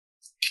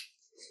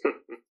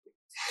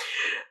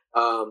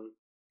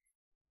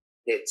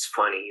 It's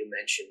funny you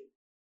mentioned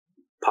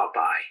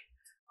Popeye.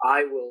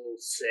 I will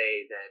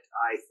say that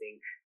I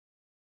think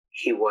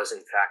he was, in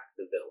fact,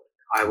 the villain.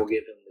 I will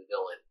give him the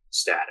villain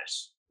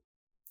status.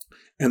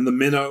 And the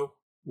minnow,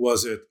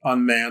 was it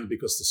unmanned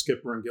because the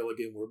skipper and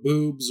Gilligan were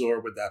boobs, or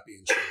would that be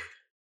insured?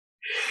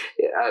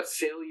 A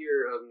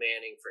failure of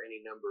manning for any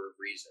number of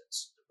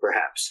reasons,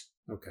 perhaps.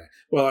 Okay.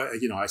 Well,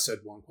 I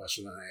said one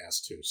question and I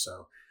asked two.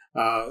 So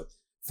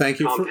thank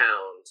you.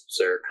 Compound,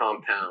 sir.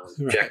 Compound.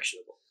 Right.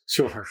 Objectionable.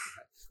 Sure.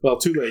 Well,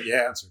 too late. You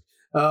answered.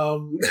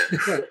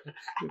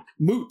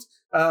 Moot.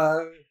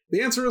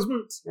 The answer is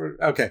moot.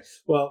 Okay.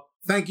 Well,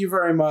 thank you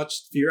very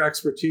much for your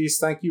expertise.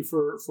 Thank you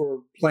for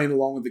playing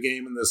along with the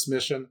game in this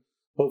mission.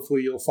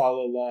 Hopefully you'll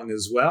follow along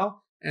as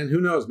well. And who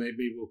knows,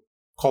 maybe we'll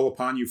call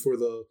upon you for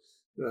the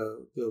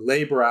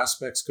labor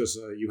aspects, because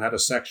you had a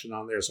section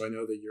on there, so I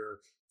know that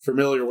you're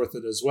familiar with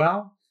it as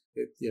well.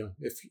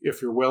 If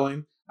you're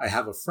willing. I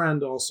have a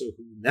friend also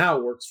who now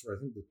works for, I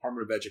think, the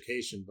Department of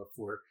Education, but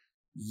for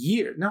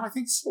years. No, I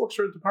think he still works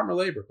for the Department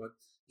of Labor, but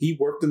he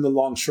worked in the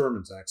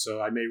Longshoremen's Act,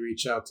 so I may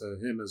reach out to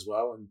him as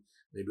well, and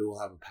maybe we'll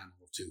have a panel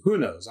of two. Who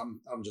knows?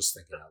 I'm just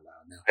thinking out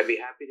loud now. I'd be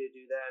happy to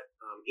do that.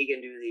 He can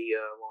do the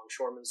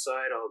Longshoremen's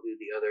side. I'll do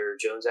the other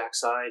Jones Act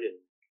side, and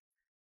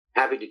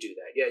happy to do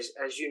that. Yes,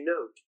 as you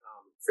note,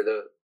 for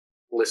the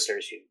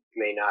listeners who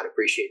may not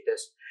appreciate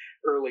this,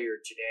 earlier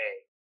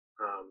today,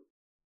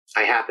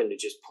 I happened to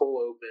just pull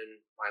open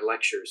my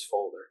lectures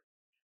folder,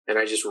 and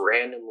I just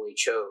randomly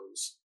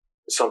chose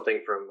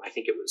something from, I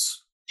think it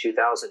was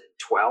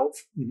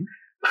 2012,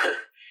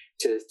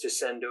 to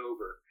send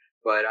over.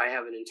 But I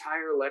have an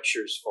entire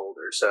lectures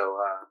folder. So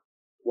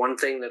one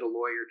thing that a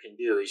lawyer can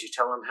do is you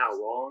tell them how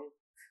long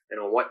and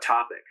on what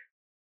topic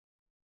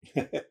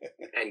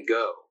and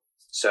go.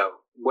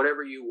 So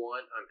whatever you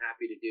want, I'm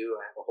happy to do.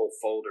 I have a whole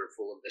folder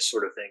full of this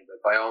sort of thing.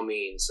 But by all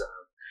means,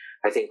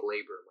 I think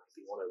labor might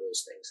be one of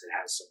those things that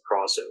has some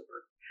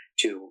crossover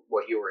to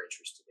what you're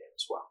interested in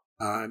as well.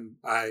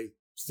 I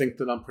think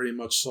that I'm pretty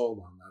much sold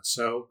on that.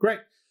 So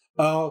great.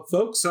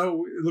 Folks,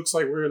 so it looks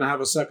like we're going to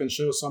have a second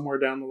show somewhere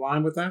down the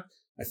line with that.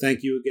 I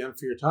thank you again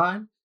for your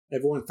time.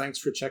 Everyone, thanks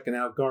for checking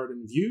out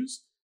Garden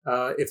Views.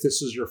 If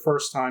this is your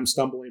first time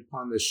stumbling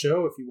upon this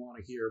show, if you want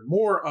to hear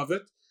more of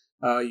it,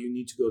 you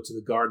need to go to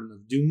the Garden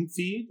of Doom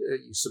feed.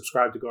 You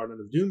subscribe to Garden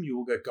of Doom, you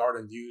will get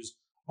Garden Views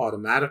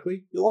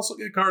automatically. You'll also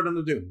get Garden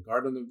of Doom.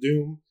 Garden of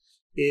Doom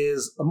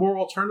is a more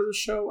alternative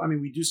show. I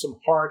mean, we do some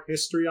hard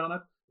history on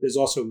it. There's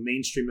also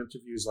mainstream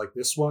interviews like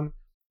this one,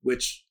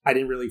 which I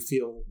didn't really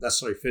feel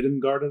necessarily fit in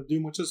Garden of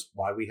Doom, which is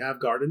why we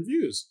have Garden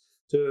Views,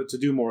 to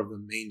do more of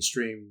the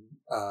mainstream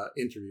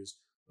interviews.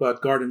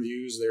 But Garden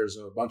Views, there's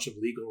a bunch of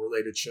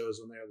legal-related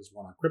shows on there. There's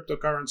one on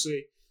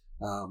cryptocurrency.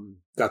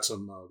 Got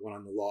some one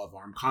on the law of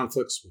armed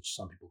conflicts, which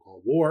some people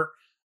call war.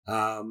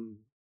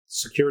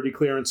 Security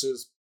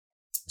clearances,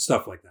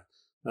 stuff like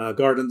that.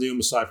 Garden Doom,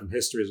 aside from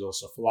history, is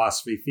also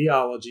philosophy,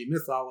 theology,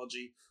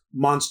 mythology,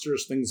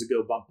 monsters, things that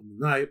go bump in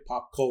the night,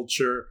 pop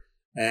culture,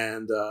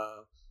 and,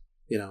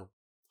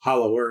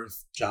 Hollow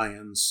Earth,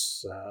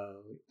 giants,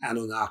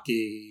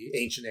 Anunnaki,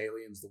 ancient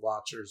aliens, the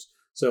Watchers.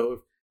 So if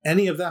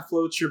any of that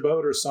floats your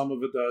boat, or some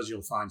of it does,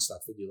 you'll find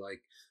stuff that you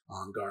like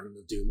on Garden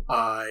of Doom.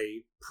 I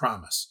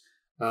promise.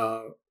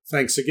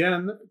 Thanks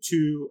again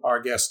to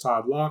our guest,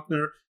 Todd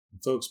Lochner.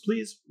 And folks,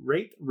 please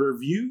rate,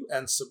 review,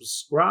 and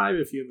subscribe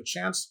if you have a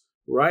chance.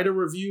 Write a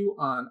review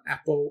on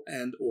Apple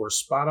and or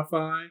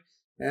Spotify,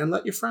 and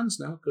let your friends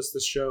know, because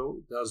the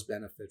show does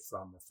benefit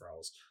from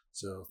referrals.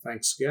 So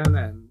thanks again,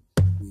 and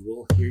we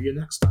will hear you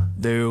next time.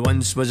 There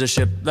once was a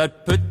ship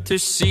that put to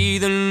sea.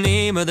 The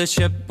name of the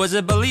ship was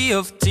a Billy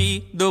of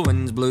Tea. The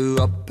winds blew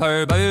up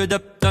her bow,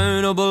 up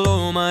down, oh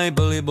below my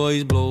bully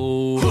boys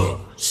blow.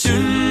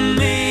 Soon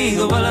may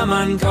the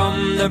Wellerman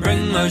come to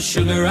bring us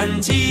sugar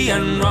and tea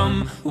and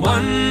rum.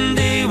 One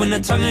day when the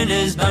tonguing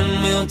is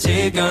done, we'll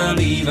take our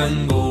leave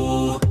and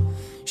go.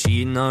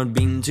 She'd not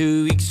been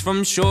 2 weeks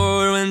from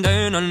shore when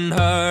down on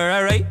her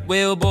a right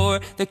whale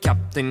bore. The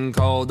captain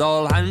called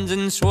all hands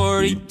and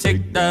swore he'd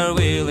take that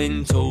whale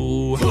in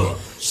tow.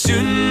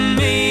 Soon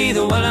may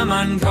the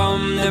Wellerman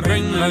come to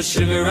bring us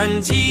sugar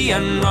and tea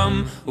and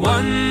rum.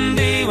 One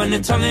day when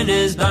the tonguing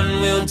is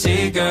done, we'll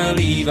take our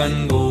leave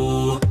and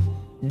go.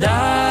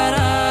 Da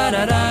da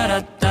da da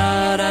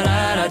da da da da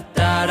da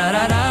da da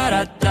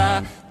da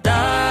da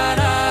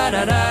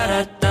da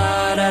da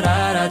da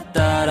da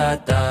da da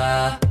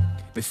da.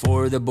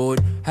 Before the boat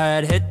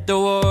had hit the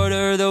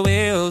water, the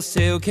whale's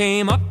sail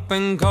came up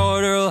and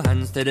caught her.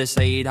 Hands to the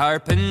side,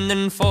 harping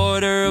and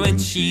fought her when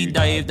she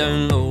dived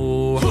down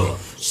low.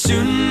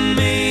 Soon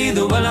may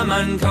the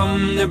Wellerman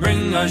come to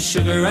bring us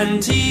sugar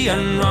and tea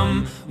and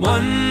rum.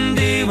 One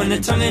day when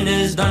the tonguing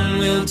is done,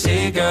 we'll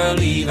take our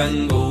leave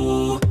and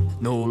go.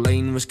 No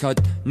line was cut,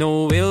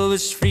 no whale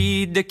was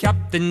freed. The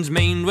captain's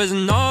mind was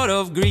not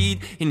of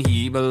greed, and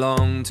he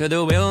belonged to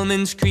the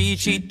whaleman's creed.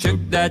 She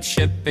took that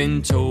ship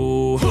in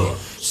tow.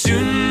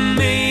 Soon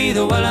may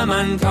the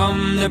Wellerman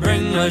come to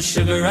bring us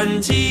sugar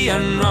and tea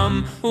and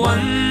rum.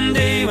 One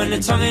day when the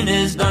tonguing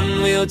is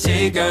done, we'll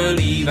take our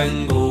leave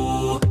and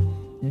go.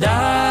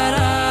 Da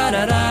da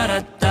da da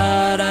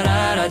da da da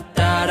da da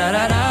da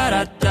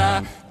da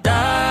da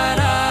da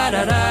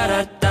da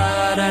da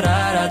da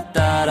da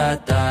da da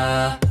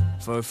da.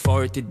 For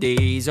 40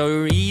 days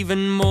or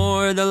even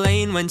more, the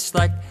line went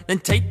slack, then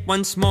tight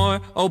once more.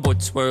 All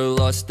boats were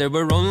lost, there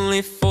were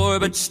only 4,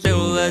 but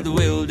still that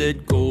whale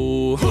did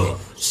go.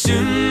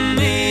 Soon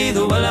may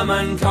the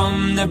Wellerman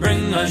come to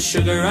bring us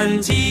sugar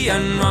and tea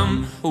and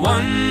rum.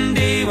 One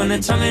day when the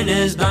tonguing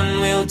is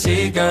done, we'll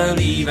take our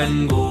leave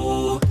and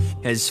go.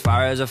 As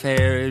far as I've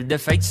heard, the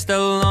fight's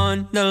still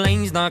on. The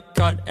line's not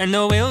cut and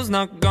the whale's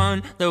not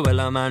gone. The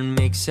Wellerman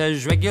makes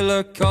his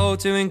regular call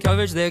to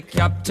encourage the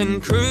captain,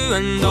 crew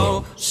and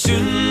all.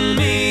 Soon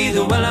may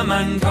the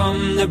Wellerman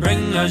come to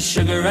bring us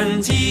sugar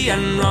and tea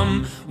and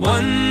rum.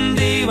 One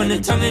day when the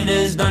tonguing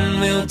is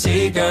done, we'll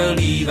take our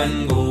leave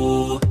and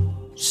go.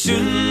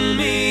 Soon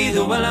may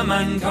the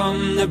Wellerman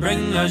come to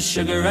bring us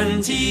sugar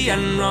and tea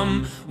and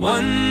rum.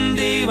 One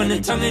day when the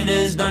tonguing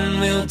is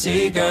done, we'll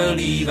take our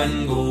leave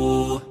and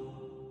go.